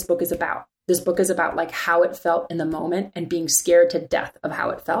not what this book is about. This book is about like how it felt in the moment and being scared to death of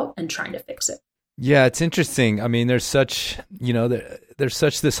how it felt and trying to fix it. Yeah, it's interesting. I mean, there's such, there's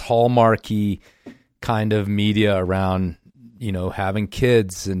such this hallmarky kind of media around, having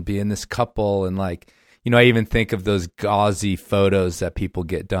kids and being this couple. And like, I even think of those gauzy photos that people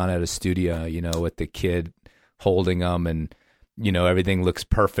get done at a studio, with the kid holding them, and everything looks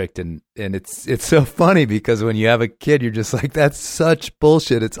perfect. And it's so funny because when you have a kid, you're just like, that's such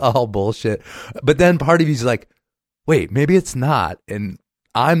bullshit. It's all bullshit. But then part of you's like, wait, maybe it's not. And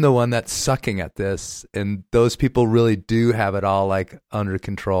I'm the one that's sucking at this. And those people really do have it all like under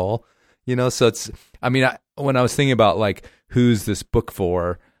control, so it's, when I was thinking about like, who's this book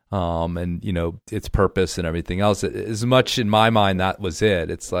for, and its purpose and everything else, as much in my mind, that was it.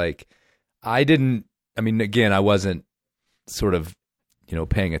 It's like, again, I wasn't sort of,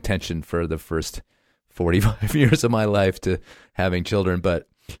 paying attention for the first 45 years of my life to having children. But,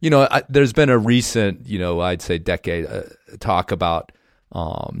 there's been a recent, I'd say decade talk about,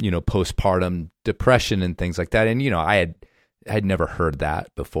 postpartum depression and things like that. And, I had never heard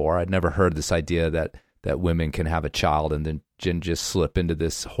that before. I'd never heard this idea that women can have a child and then just slip into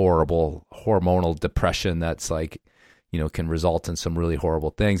this horrible hormonal depression that's like, can result in some really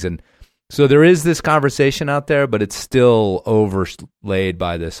horrible things. And so there is this conversation out there, but it's still overlaid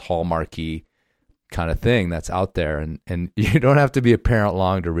by this hallmarky kind of thing that's out there. And you don't have to be a parent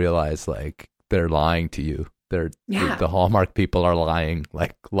long to realize like they're lying to you. The Hallmark people are lying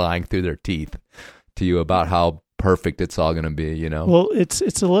through their teeth to you about how perfect it's all going to be, Well, it's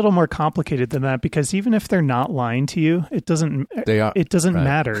a little more complicated than that, because even if they're not lying to you, it doesn't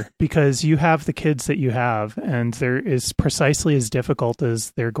matter, because you have the kids that you have, and there is precisely as difficult as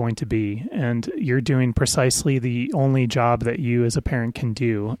they're going to be, and you're doing precisely the only job that you as a parent can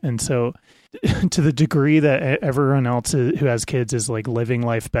do. And so to the degree that everyone else who has kids is like living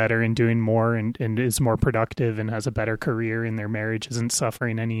life better and doing more and is more productive and has a better career in their marriage, isn't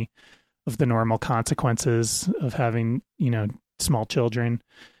suffering any of the normal consequences of having, small children,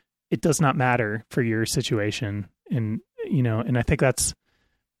 it does not matter for your situation. And, and I think that's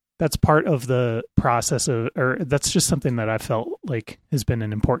part of the process or that's just something that I felt like has been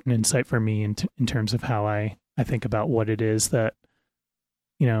an important insight for me in terms of how I think about what it is that,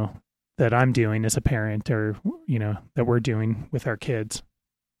 that I'm doing as a parent, or, that we're doing with our kids.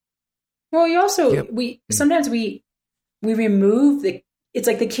 Well, you also, sometimes we remove it's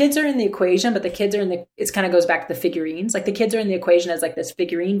like the kids are in the equation, but the kids are it kind of goes back to the figurines. Like the kids are in the equation as like this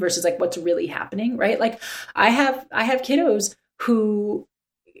figurine versus like what's really happening, right? Like I have kiddos who,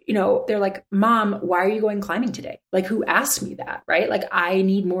 they're like, Mom, why are you going climbing today? Like, who asked me that, right? Like, I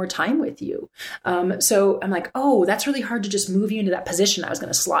need more time with you. So I'm like, oh, that's really hard to just move you into that position I was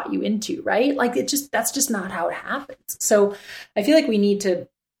going to slot you into, right? Like, that's just not how it happens. So I feel like we need to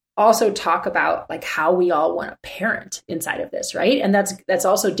also talk about like how we all want to parent inside of this, right? And that's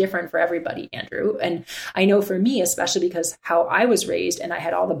also different for everybody, Andrew. And I know for me, especially because how I was raised and I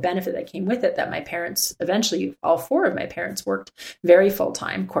had all the benefit that came with it, that my parents, eventually all four of my parents worked very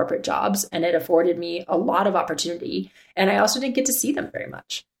full-time corporate jobs, and it afforded me a lot of opportunity. And I also didn't get to see them very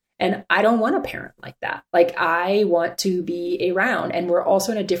much. And I don't want a parent like that. Like, I want to be around. And we're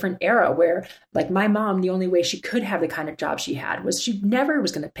also in a different era where, like, my mom, the only way she could have the kind of job she had was she never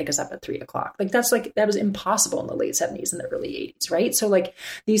was going to pick us up at 3:00. Like, that was impossible in the late 70s and the early 80s, right? So like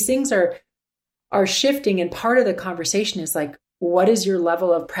these things are shifting. And part of the conversation is like, what is your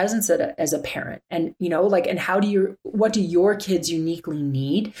level of presence as a parent? And, and what do your kids uniquely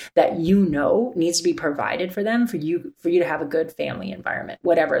need that needs to be provided for them, for you to have a good family environment,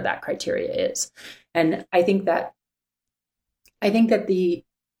 whatever that criteria is. And I think that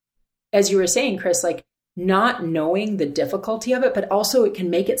as you were saying, Chris, like, not knowing the difficulty of it, but also it can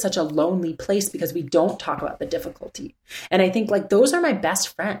make it such a lonely place because we don't talk about the difficulty. And I think like those are my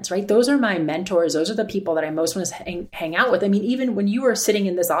best friends, right? Those are my mentors. Those are the people that I most want to hang out with. I mean, even when you were sitting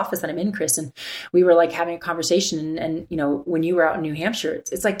in this office that I'm in, Chris, and we were like having a conversation and when you were out in New Hampshire,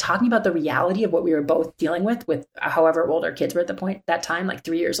 it's like talking about the reality of what we were both dealing with however old our kids were at that time, like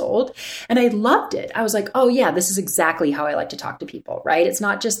 3 years old. And I loved it. I was like, oh yeah, this is exactly how I like to talk to people, right? It's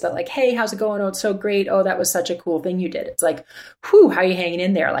not just that like, hey, how's it going? Oh, it's so great. Oh, that was such a cool thing you did. It's like, whew, how are you hanging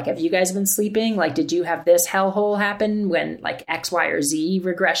in there? Like, have you guys been sleeping? Like, did you have this hellhole happen when like X, Y, or Z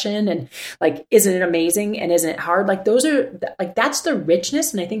regression? And like, isn't it amazing? And isn't it hard? Like, those are like, that's the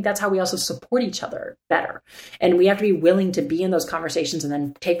richness. And I think that's how we also support each other better. And we have to be willing to be in those conversations and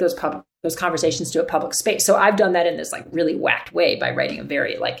then take those conversations to a public space. So I've done that in this like really whacked way by writing a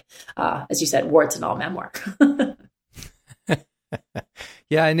very like, as you said, warts and all memoir.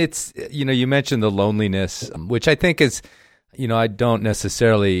 Yeah. And it's, you mentioned the loneliness, which I think is, I don't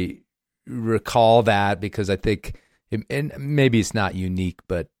necessarily recall that because I think, and maybe it's not unique,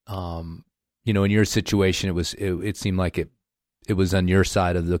 but, in your situation, it seemed like it was on your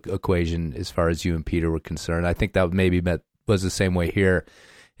side of the equation as far as you and Peter were concerned. I think that maybe was the same way here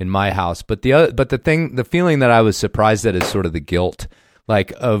in my house. But the feeling that I was surprised at is sort of the guilt,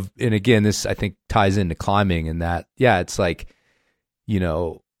 and again, this I think ties into climbing and that, yeah, it's like,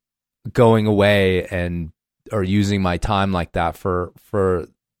 going away or using my time like that for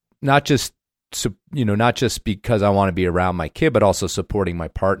not just because I want to be around my kid, but also supporting my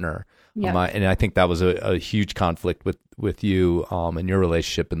partner. Yeah. And I think that was a huge conflict with you in your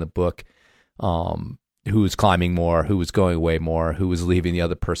relationship in the book, who was climbing more, who was going away more, who was leaving the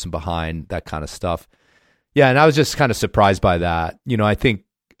other person behind, that kind of stuff. Yeah. And I was just kind of surprised by that. I think,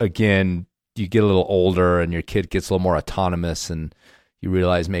 again, you get a little older and your kid gets a little more autonomous and you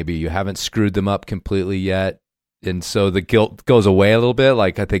realize maybe you haven't screwed them up completely yet. And so the guilt goes away a little bit.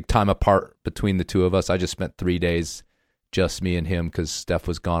 Like, I think time apart between the two of us, I just spent 3 days, just me and him, because Steph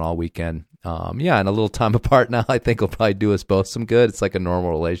was gone all weekend. And a little time apart now, I think will probably do us both some good. It's like a normal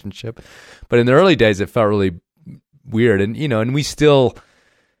relationship. But in the early days, it felt really weird. And, and we still,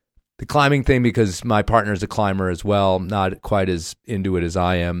 the climbing thing, because my partner's a climber as well, not quite as into it as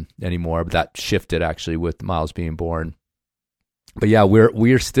I am anymore, but that shifted actually with Miles being born. But yeah,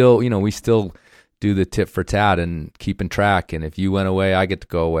 we're still, we still do the tit for tat and keeping track. And if you went away, I get to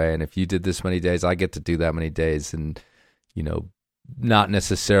go away. And if you did this many days, I get to do that many days. And, not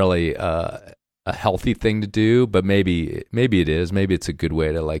necessarily a healthy thing to do, but maybe it is. Maybe it's a good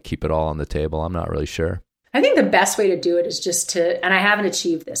way to like keep it all on the table. I'm not really sure. I think the best way to do it is just to, and I haven't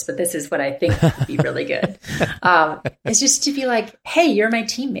achieved this, but this is what I think would be really good. It's just to be like, hey, you're my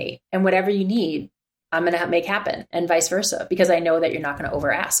teammate and whatever you need, I'm going to make happen, and vice versa, because I know that you're not going to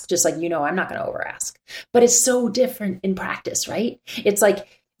over ask, just like, I'm not going to over ask. But it's so different in practice, right? It's like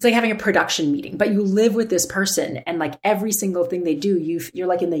having a production meeting, but you live with this person and like every single thing they do, you're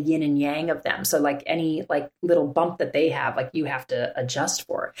like in the yin and yang of them. So like any like little bump that they have, like you have to adjust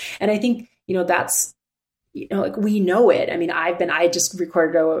for. And I think, that's, like we know it. I mean, I just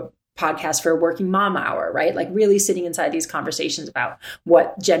recorded podcast for Working Mom Hour, right? Like really sitting inside these conversations about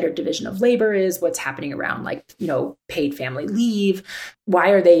what gender division of labor is, what's happening around like, paid family leave.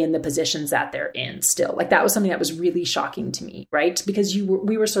 Why are they in the positions that they're in still? Like that was something that was really shocking to me, right? Because you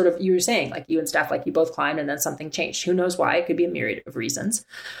were saying like you and Steph, like you both climbed and then something changed. Who knows why? It could be a myriad of reasons.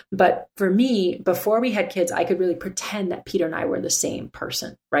 But for me, before we had kids, I could really pretend that Peter and I were the same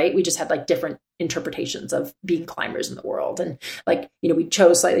person, right? We just had like different interpretations of being climbers in the world. And like, we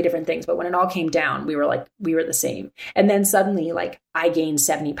chose slightly different things, but when it all came down, we were the same. And then suddenly like I gained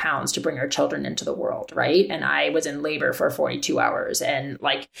 70 pounds to bring our children into the world. Right. And I was in labor for 42 hours and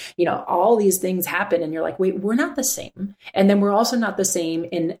like, all these things happen and you're like, wait, we're not the same. And then we're also not the same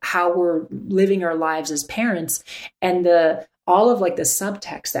in how we're living our lives as parents and all of like the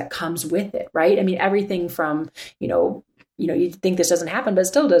subtext that comes with it. Right. I mean, everything from, you think this doesn't happen, but it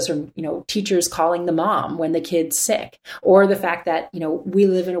still does from, teachers calling the mom when the kid's sick, or the fact that, we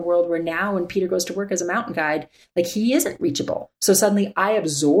live in a world where now when Peter goes to work as a mountain guide, like he isn't reachable. So suddenly I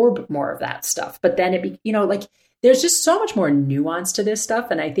absorb more of that stuff, but then like there's just so much more nuance to this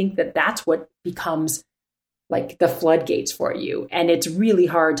stuff. And I think that that's what becomes like the floodgates for you. And it's really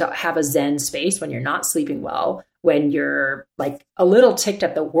hard to have a Zen space when you're not sleeping well, when you're like a little ticked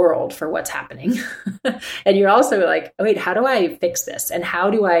at the world for what's happening. And you're also like, oh, wait, how do I fix this? And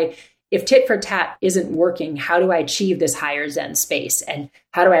if tit for tat isn't working, how do I achieve this higher Zen space? And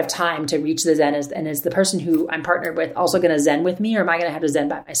how do I have time to reach the Zen? And is the person who I'm partnered with also going to Zen with me, or am I going to have to Zen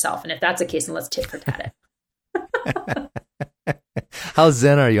by myself? And if that's the case, then let's tit for tat it. How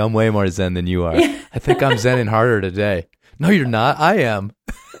Zen are you? I'm way more Zen than you are. Yeah. I think I'm Zening harder today. No, you're not. I am.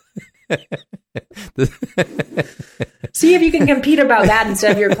 See if you can compete about that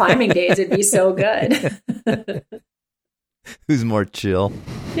instead of your climbing days. It'd be so good. Who's more chill?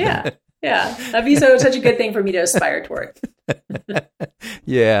 Yeah. That'd be such a good thing for me to aspire toward.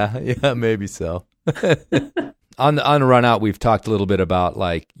 Yeah, maybe so. On RunOut, we've talked a little bit about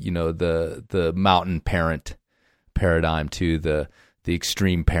like, the mountain parent paradigm to the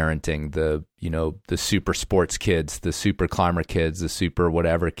extreme parenting, the super sports kids, the super climber kids, the super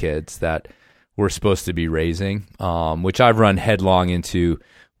whatever kids that we're supposed to be raising, which I've run headlong into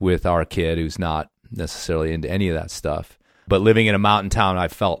with our kid who's not necessarily into any of that stuff. But living in a mountain town, I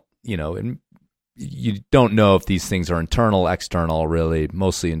felt, and you don't know if these things are internal, external, really,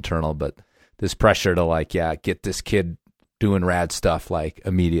 mostly internal, but this pressure to get this kid doing rad stuff like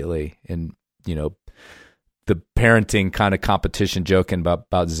immediately. And, the parenting kind of competition joking about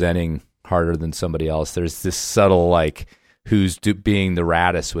Zenning harder than somebody else. There's this subtle, like, who's being the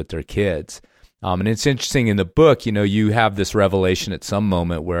raddest with their kids. And it's interesting in the book, you have this revelation at some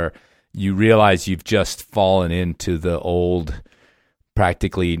moment where you realize you've just fallen into the old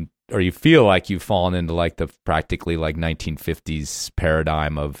practically, or you feel like you've fallen into like the practically like 1950s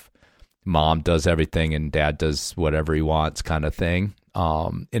paradigm of mom does everything and dad does whatever he wants kind of thing.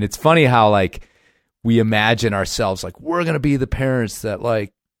 And it's funny how like we imagine ourselves like we're going to be the parents that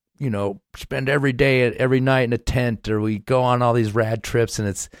like, spend every day, every night in a tent, or we go on all these rad trips. And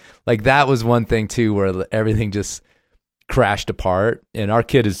it's like, that was one thing too, where everything just crashed apart. And our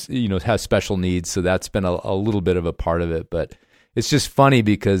kid is, has special needs. So that's been a little bit of a part of it, but it's just funny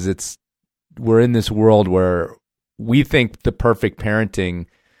because we're in this world where we think the perfect parenting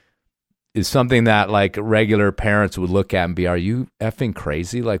is something that like regular parents would look at and be, are you effing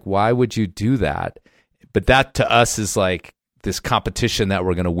crazy? Like, why would you do that? But that to us is like this competition that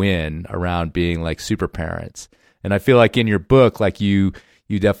we're going to win around being like super parents. And I feel like in your book, like you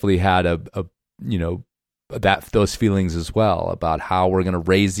definitely had those feelings as well about how we're going to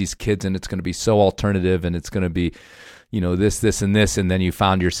raise these kids and it's going to be so alternative and it's going to be, this and this. And then you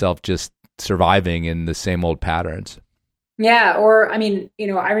found yourself just surviving in the same old patterns. Yeah. Or, I mean,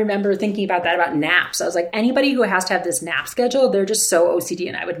 I remember thinking about that about naps. I was like, anybody who has to have this nap schedule, they're just so OCD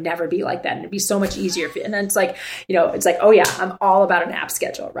and I would never be like that. And it'd be so much easier. And then it's like, oh yeah, I'm all about a nap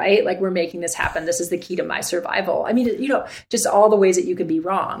schedule, right? Like we're making this happen. This is the key to my survival. I mean, just all the ways that you could be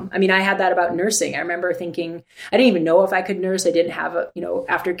wrong. I mean, I had that about nursing. I remember thinking, I didn't even know if I could nurse. I didn't have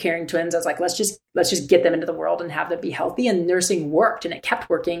after carrying twins, I was like, let's just get them into the world and have them be healthy. And nursing worked and it kept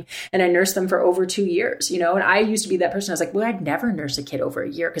working. And I nursed them for over 2 years, and I used to be that person. I was like, well, I'd never nurse a kid over a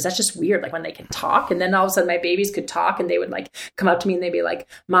year because that's just weird. Like when they can talk, and then all of a sudden my babies could talk and they would like come up to me and they'd be like,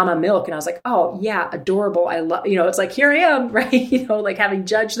 Mama Milk. And I was like, oh yeah, adorable. I love, it's like, here I am, right? Like having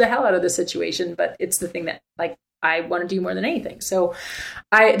judged the hell out of the situation, but it's the thing that like I want to do more than anything. So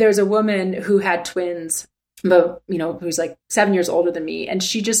there's a woman who had twins, but who's like 7 years older than me. And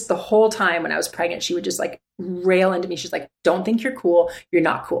she just the whole time when I was pregnant, she would just like rail into me. She's like, don't think you're cool. You're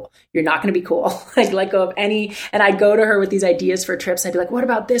not cool. You're not going to be cool. Like, let go of any. And I'd go to her with these ideas for trips. I'd be like, what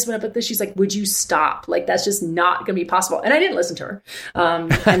about this? What about this? She's like, would you stop? Like, that's just not going to be possible. And I didn't listen to her.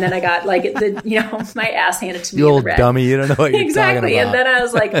 And then I got like my ass handed to me. You old dummy. You don't know what you're exactly. talking about. And then I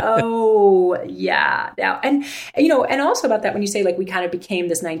was like, oh yeah. Now, and also about that, when you say like, we kind of became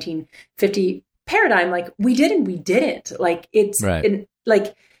this 1950 paradigm, like we did and we didn't. Like it's right.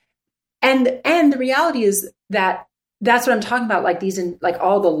 And the reality is that that's what I'm talking about, like these, like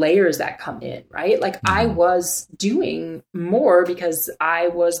all the layers that come in, right? Like I was doing more because I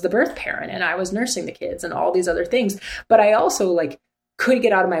was the birth parent and I was nursing the kids and all these other things. But I also like could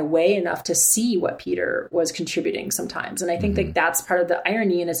get out of my way enough to see what Peter was contributing sometimes. And I think that that's part of the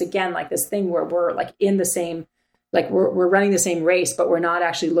irony. And it's again, like this thing where we're like in the same, like we're running the same race, but we're not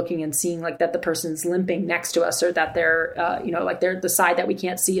actually looking and seeing like that the person's limping next to us, or that they're, like they're the side that we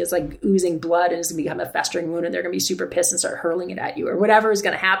can't see is like oozing blood and it's gonna become a festering wound and they're gonna be super pissed and start hurling it at you or whatever is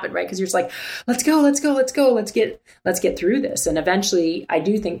gonna happen, right? Because you're just like, let's go, let's get through this. And eventually, I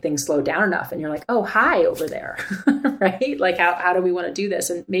do think things slow down enough, and you're like, oh, hi over there, right? Like how do we want to do this?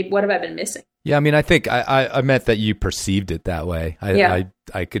 And maybe what have I been missing? Yeah, I mean, I think I meant that you perceived it that way.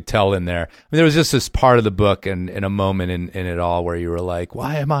 I could tell in there. I mean, there was just this part of the book and in a moment in it all where you were like,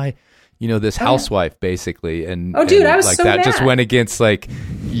 why am I, this housewife basically? And I was like so that mad. just went against like,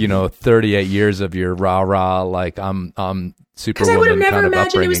 38 years of your rah, like I'm superwoman. Because I would have never kind of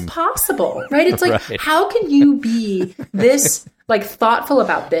imagined it was possible, right? It's like, how can you be this like thoughtful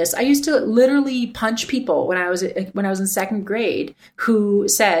about this? I used to literally punch people when I was in second grade who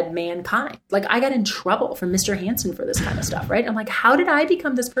said mankind. Like I got in trouble from Mr. Hansen for this kind of stuff, right? I'm like, how did I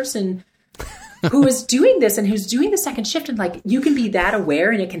become this person who is doing this and who's doing the second shift? And like, you can be that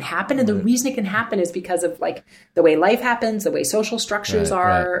aware and it can happen. And the reason it can happen is because of like the way life happens, the way social structures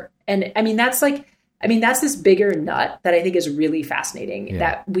are. Right. And that's this bigger nut that I think is really fascinating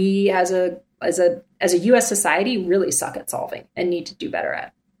that we as a U.S. society really suck at solving and need to do better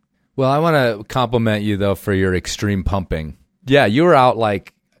at. Well, I want to compliment you though for your extreme pumping. Yeah, you were out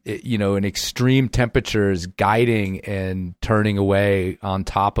like, in extreme temperatures, guiding and turning away on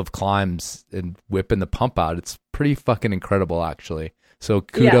top of climbs and whipping the pump out. It's pretty fucking incredible, actually. So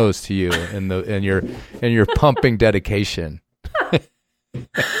kudos to you and your pumping dedication.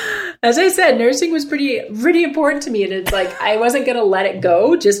 As I said, nursing was pretty important to me. And it's like, I wasn't going to let it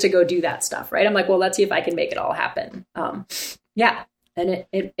go just to go do that stuff. Right. I'm like, well, let's see if I can make it all happen. And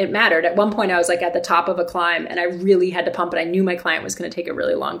it mattered. At one point I was like at the top of a climb and I really had to pump, and I knew my client was going to take a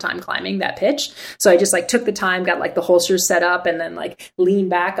really long time climbing that pitch. So I just like took the time, got like the holsters set up, and then like leaned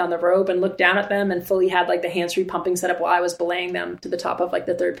back on the rope and looked down at them and fully had like the hands-free pumping set up while I was belaying them to the top of like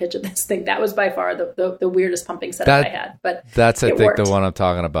the third pitch of this thing. That was by far the weirdest pumping setup I had, but that's, I think worked. The one I'm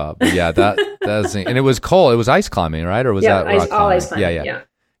talking about. But yeah, that's, and it was cold. It was ice climbing, right? Or was that rock climbing? All ice climbing.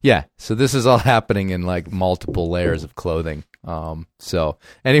 Yeah. So this is all happening in like multiple layers of clothing. So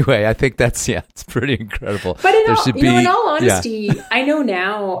anyway, I think it's pretty incredible. But in all honesty, I know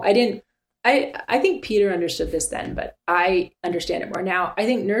now, I think Peter understood this then, but I understand it more now. I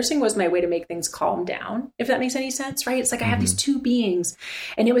think nursing was my way to make things calm down, if that makes any sense, right? It's like I have these two beings,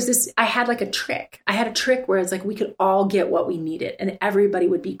 and it was this, I had like a trick. I had a trick where it's like we could all get what we needed, and everybody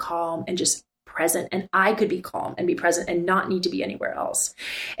would be calm and just present, and I could be calm and be present and not need to be anywhere else.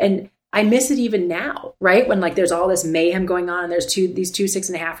 And I miss it even now, right? When like there's all this mayhem going on and there's these two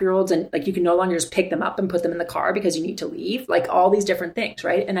 6.5-year-olds, and like you can no longer just pick them up and put them in the car because you need to leave, like all these different things,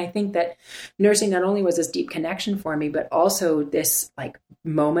 right? And I think that nursing not only was this deep connection for me, but also this like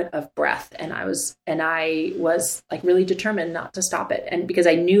moment of breath. And I was like really determined not to stop it. And because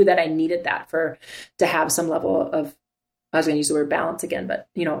I knew that I needed that to have some level of, I was going to use the word balance again, but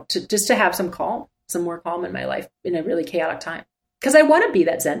to have some more calm in my life in a really chaotic time. Because I want to be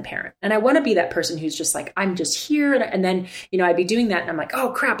that Zen parent, and I want to be that person who's just like, I'm just here. And then, I'd be doing that and I'm like,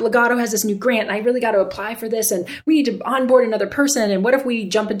 oh crap, Legato has this new grant and I really got to apply for this, and we need to onboard another person. And what if we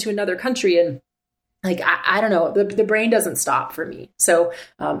jump into another country? And like, I don't know, the brain doesn't stop for me. So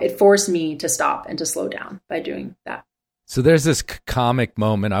it forced me to stop and to slow down by doing that. So there's this comic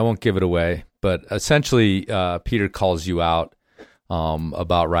moment. I won't give it away, but essentially Peter calls you out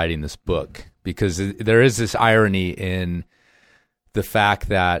about writing this book, because there is this irony in the fact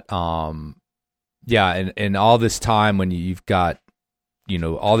that, in all this time when you've got,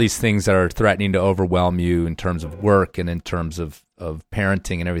 all these things that are threatening to overwhelm you in terms of work and in terms of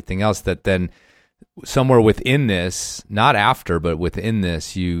parenting and everything else, that then somewhere within this, not after, but within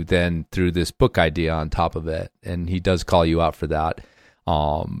this, you then threw this book idea on top of it. And he does call you out for that.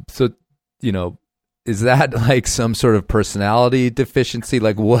 So, is that like some sort of personality deficiency?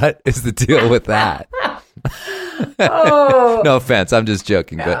 Like, what is the deal with that? Oh, No offense, I'm just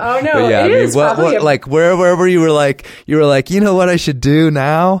joking. But, oh no, but yeah, it is probably like wherever you were like, you know what I should do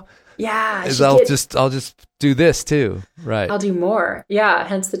now? Yeah, is I'll just do this too. Right. I'll do more. Yeah.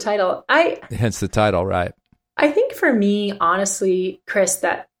 Hence the title. Right. I think for me, honestly, Chris,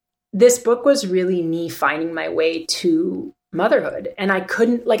 that this book was really me finding my way to motherhood. And I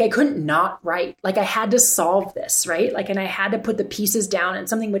couldn't not write. Like I had to solve this, right? Like, and I had to put the pieces down and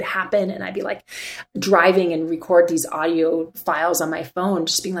something would happen. And I'd be like driving and record these audio files on my phone,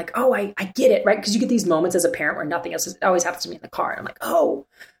 just being like, oh, I get it, right? Because you get these moments as a parent where nothing else always happens to me in the car. And I'm like, oh,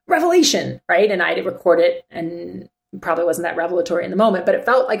 revelation, right? And I had to record it, and probably wasn't that revelatory in the moment, but it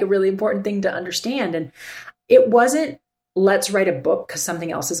felt like a really important thing to understand. And it wasn't, let's write a book because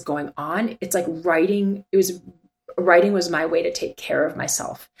something else is going on. It's like writing was my way to take care of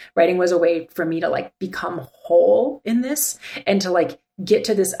myself. Writing was a way for me to like become whole in this and to like get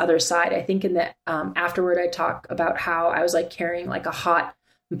to this other side. I think in the afterward, I talk about how I was like carrying like a hot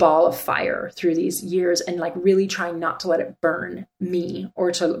ball of fire through these years and like really trying not to let it burn me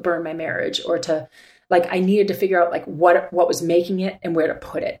or to burn my marriage or to like, I needed to figure out like what was making it and where to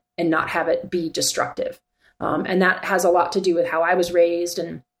put it and not have it be destructive. And that has a lot to do with how I was raised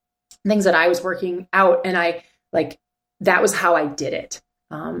and things that I was working out. And I like, that was how I did it.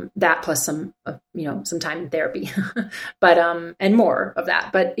 That plus some time in therapy, but, and more of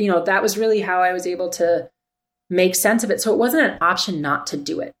that. But, that was really how I was able to make sense of it. So it wasn't an option not to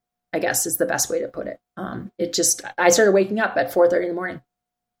do it, I guess is the best way to put it. I started waking up at 4:30 in the morning.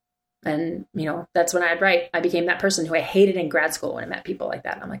 And, that's when I'd write. I became that person who I hated in grad school when I met people like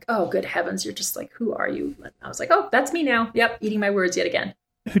that. And I'm like, oh, good heavens, you're just like, who are you? And I was like, oh, that's me now. Yep. Eating my words yet again.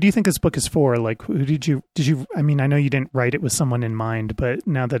 Who do you think this book is for? Like, who did you, I mean, I know you didn't write it with someone in mind, but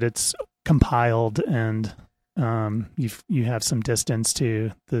now that it's compiled and you have some distance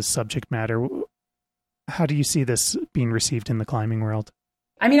to the subject matter, how do you see this being received in the climbing world?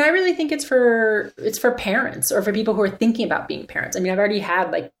 I mean, I really think it's for parents or for people who are thinking about being parents. I mean, I've already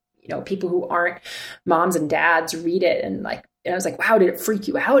had like, people who aren't moms and dads read it and I was like, wow, did it freak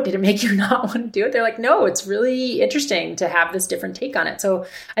you out? Did it make you not want to do it? They're like, no, it's really interesting to have this different take on it. So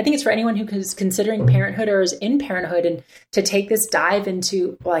I think it's for anyone who is considering parenthood or is in parenthood and to take this dive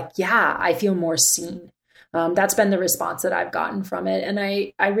into like, yeah, I feel more seen. That's been the response that I've gotten from it. And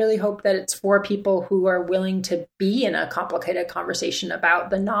I really hope that it's for people who are willing to be in a complicated conversation about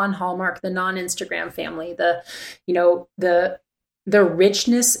the non-Hallmark, the non-Instagram family, the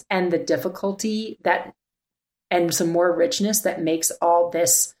richness and the difficulty and some more richness that makes all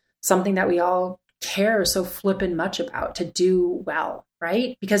this something that we all care so flippin' much about to do well,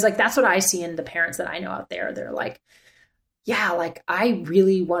 right? Because like, that's what I see in the parents that I know out there. They're like, yeah, like I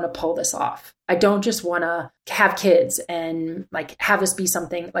really want to pull this off. I don't just want to have kids and like have this be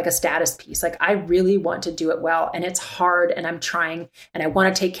something like a status piece. Like I really want to do it well and it's hard and I'm trying and I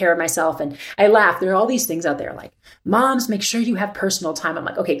want to take care of myself. And I laugh. There are all these things out there like moms, make sure you have personal time. I'm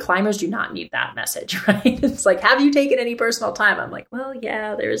like, okay, climbers do not need that message, right? It's like, have you taken any personal time? I'm like, well,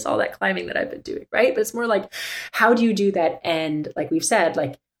 yeah, there's all that climbing that I've been doing, right? But it's more like, how do you do that? And like we've said,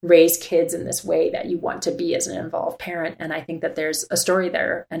 like raise kids in this way that you want to be as an involved parent. And I think that there's a story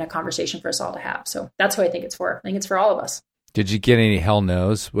there and a conversation for us all to have. So that's who I think it's for. I think it's for all of us. Did you get any hell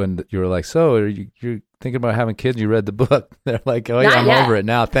no's when you were like, so you're thinking about having kids? You read the book. They're like, oh yeah, I'm over it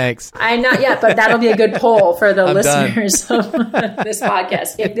now. Thanks. I'm not yet, but that'll be a good poll for the listeners of this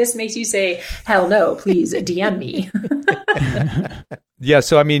podcast. If this makes you say hell no, please DM me. Yeah.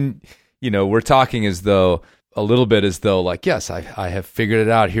 So, I mean, we're talking a little bit as though like, yes, I have figured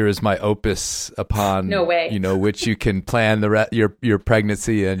it out. Here is my opus upon, no way. Which you can plan your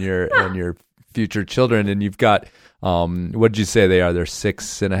pregnancy and your future children. And you've got, what did you say they are? They're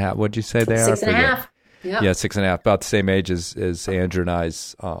 6.5. What did you say they are? 6.5. Yeah. Yeah. 6.5, about the same age as Andrew and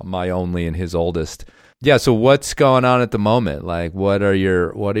I's, my only and his oldest. Yeah. So what's going on at the moment? Like, what are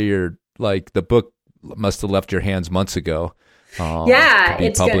your, like the book must have left your hands months ago. To be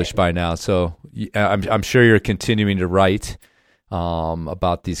published by now. So I'm sure you're continuing to write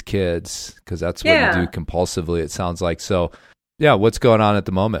about these kids because that's what you do compulsively, it sounds like. So yeah, what's going on at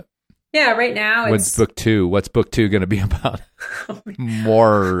the moment? Yeah, right now What's book two going to be about?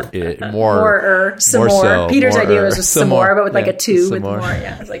 More. Peter's idea was some more, but with like a 2 with more.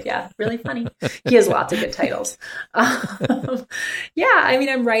 Yeah, it's like, yeah, really funny. He has lots of good titles. I mean,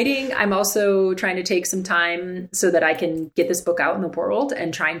 I'm writing. I'm also trying to take some time so that I can get this book out in the world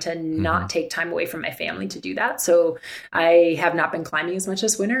and trying to not take time away from my family to do that. So I have not been climbing as much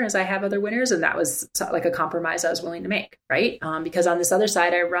this winter as I have other winters. And that was like a compromise I was willing to make, right? Because on this other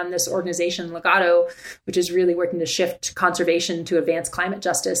side, I run this organization, Legato, which is really working to shift conservation to advance climate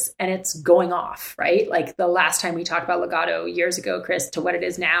justice. And it's going off, right? Like the last time we talked about Legato years ago, Chris, to what it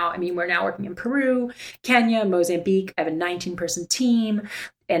is now. I mean, we're now working in Peru, Kenya, Mozambique. I have a 19-person team.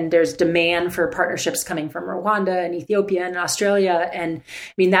 And there's demand for partnerships coming from Rwanda and Ethiopia and Australia. And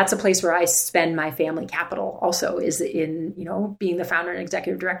I mean, that's a place where I spend my family capital also, is in, being the founder and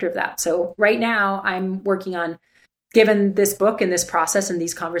executive director of that. So right now I'm working on giving this book and this process and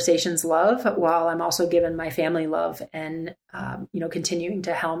these conversations love, while I'm also giving my family love and, continuing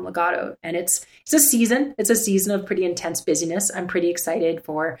to helm Legato. And it's a season. It's a season of pretty intense busyness. I'm pretty excited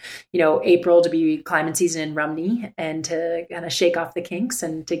for, April to be climate season in Rumney and to kind of shake off the kinks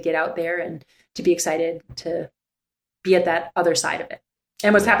and to get out there and to be excited to be at that other side of it.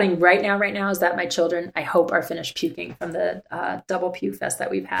 And what's happening right now is that my children, I hope, are finished puking from the double puke fest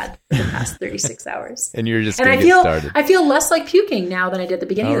that we've had for the past 36 hours. And you're just going to get started. I feel less like puking now than I did at the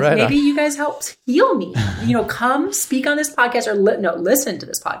beginning. Right, maybe you guys helped heal me. Come speak on this podcast or listen to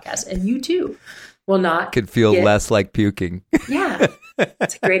this podcast, and you too will not could feel less like puking. Yeah,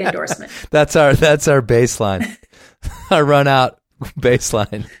 it's a great endorsement. That's our baseline. Our RunOut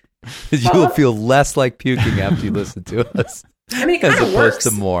baseline. You'll feel less like puking after you listen to us. I mean, it kind of As works.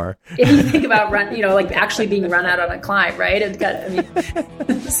 opposed to more. If you think about like actually being run out on a climb, right?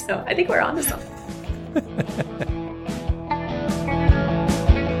 So I think we're on to something.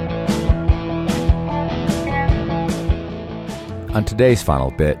 On today's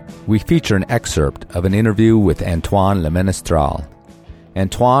final bit, we feature an excerpt of an interview with Antoine Lemenestral.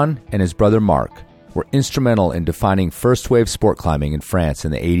 Antoine and his brother Marc were instrumental in defining first-wave sport climbing in France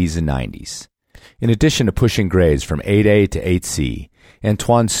in the 80s and 90s. In addition to pushing grades from 8A to 8C,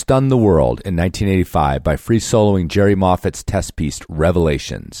 Antoine stunned the world in 1985 by free-soloing Jerry Moffat's test piece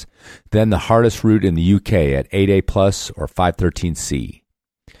Revelations, then the hardest route in the UK at 8A plus or 513C.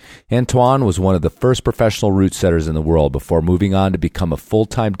 Antoine was one of the first professional route setters in the world before moving on to become a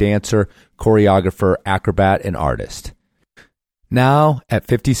full-time dancer, choreographer, acrobat, and artist. Now, at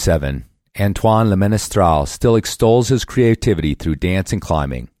 57, Antoine Lemenestral still extols his creativity through dance and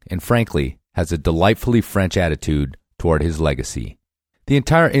climbing, and frankly, has a delightfully French attitude toward his legacy. The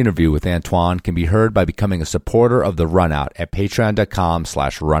entire interview with Antoine can be heard by becoming a supporter of the RunOut at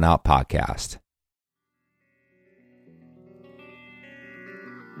patreon.com/runoutpodcast.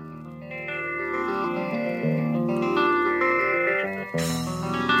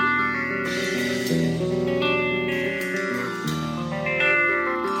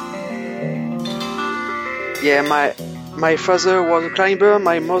 Yeah, my father was a climber,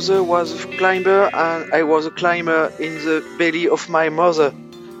 my mother was a climber, and I was a climber in the belly of my mother.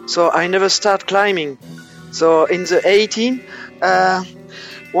 So I never start climbing. So in the 18,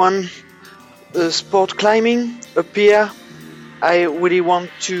 when sport climbing appear, I really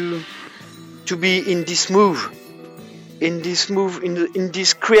want to be in this move, in this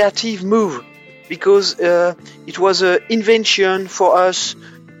creative move, because it was an invention for us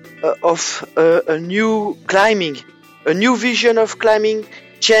of a new climbing, a new vision of climbing,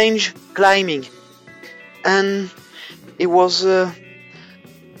 change climbing. And it was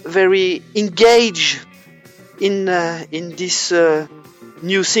very engaged in this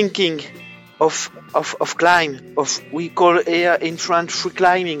new thinking of climb, of we call here in France free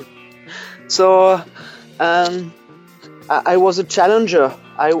climbing. So I was a challenger.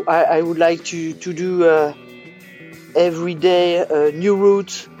 I would like to do every day new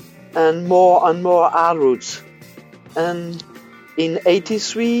routes and more hard routes. And in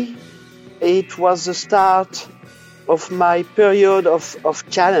 83, it was the start of my period of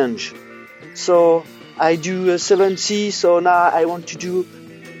challenge. So I do 7C, so now I want to do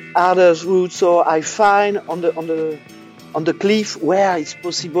harder routes. So I find on the cliff where it's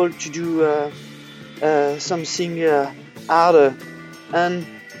possible to do something harder. And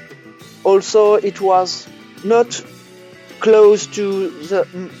also it was not close to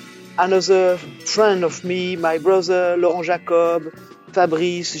another friend of me, my brother, Laurent Jacob,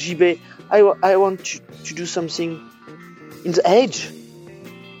 Fabrice, JB. I want to do something in the edge.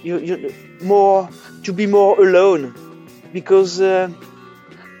 You more to be more alone, because I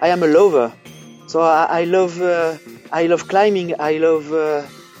am a lover. So I love climbing. I love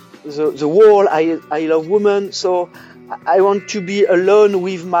the wall. I love women. So I want to be alone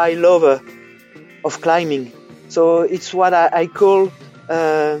with my lover of climbing. So it's what I call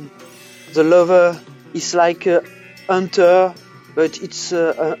the lover is like a hunter, but it's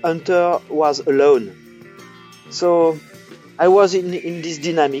a hunter was alone. So I was in this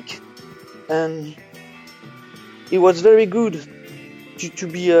dynamic, and it was very good to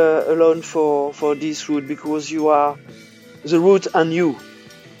be alone for this route, because you are the route and you.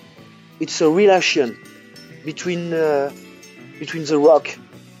 it's a relation between the rock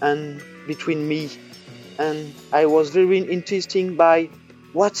and between me, and I was very interested by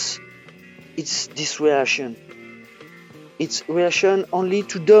it's this relation. It's relation only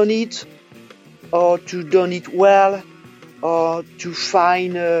to done it, or to done it well, or to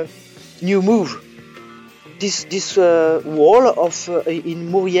find a new move. This wall of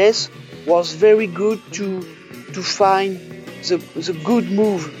in Mauriès was very good to find the good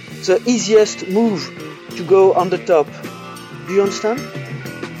move, the easiest move to go on the top. Do you understand?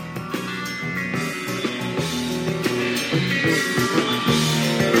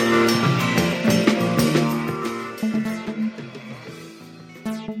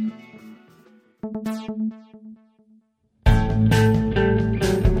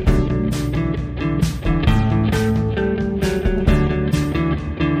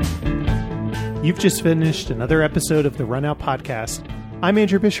 You've just finished another episode of the RunOut Podcast. I'm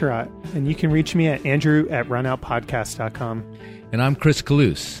Andrew Burhardt, and you can reach me at andrew@runoutpodcast.com. And I'm Chris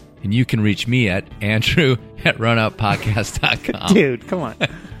Kalous, and you can reach me at andrew@runoutpodcast.com. Dude, come on.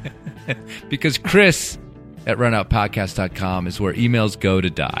 Because Chris at runoutpodcast.com is where emails go to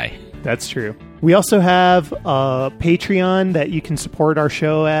die. That's true. We also have a Patreon that you can support our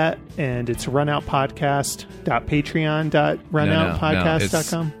show at, and it's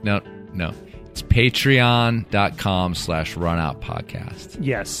runoutpodcast.patreon.runoutpodcast.com. No. It's patreon.com/runoutpodcast.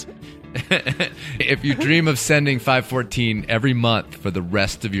 Yes. If you dream of sending 514 every month for the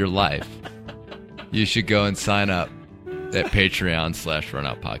rest of your life, you should go and sign up at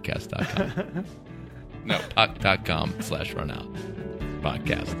patreon.com/runoutpodcast.com. No,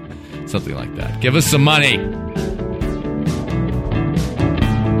 .com/runoutpodcast. Something like that. Give us some money.